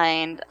 you'll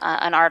find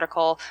an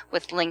article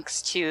with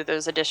links to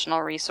those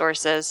additional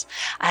resources.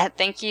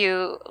 Thank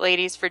you,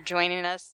 ladies, for joining us.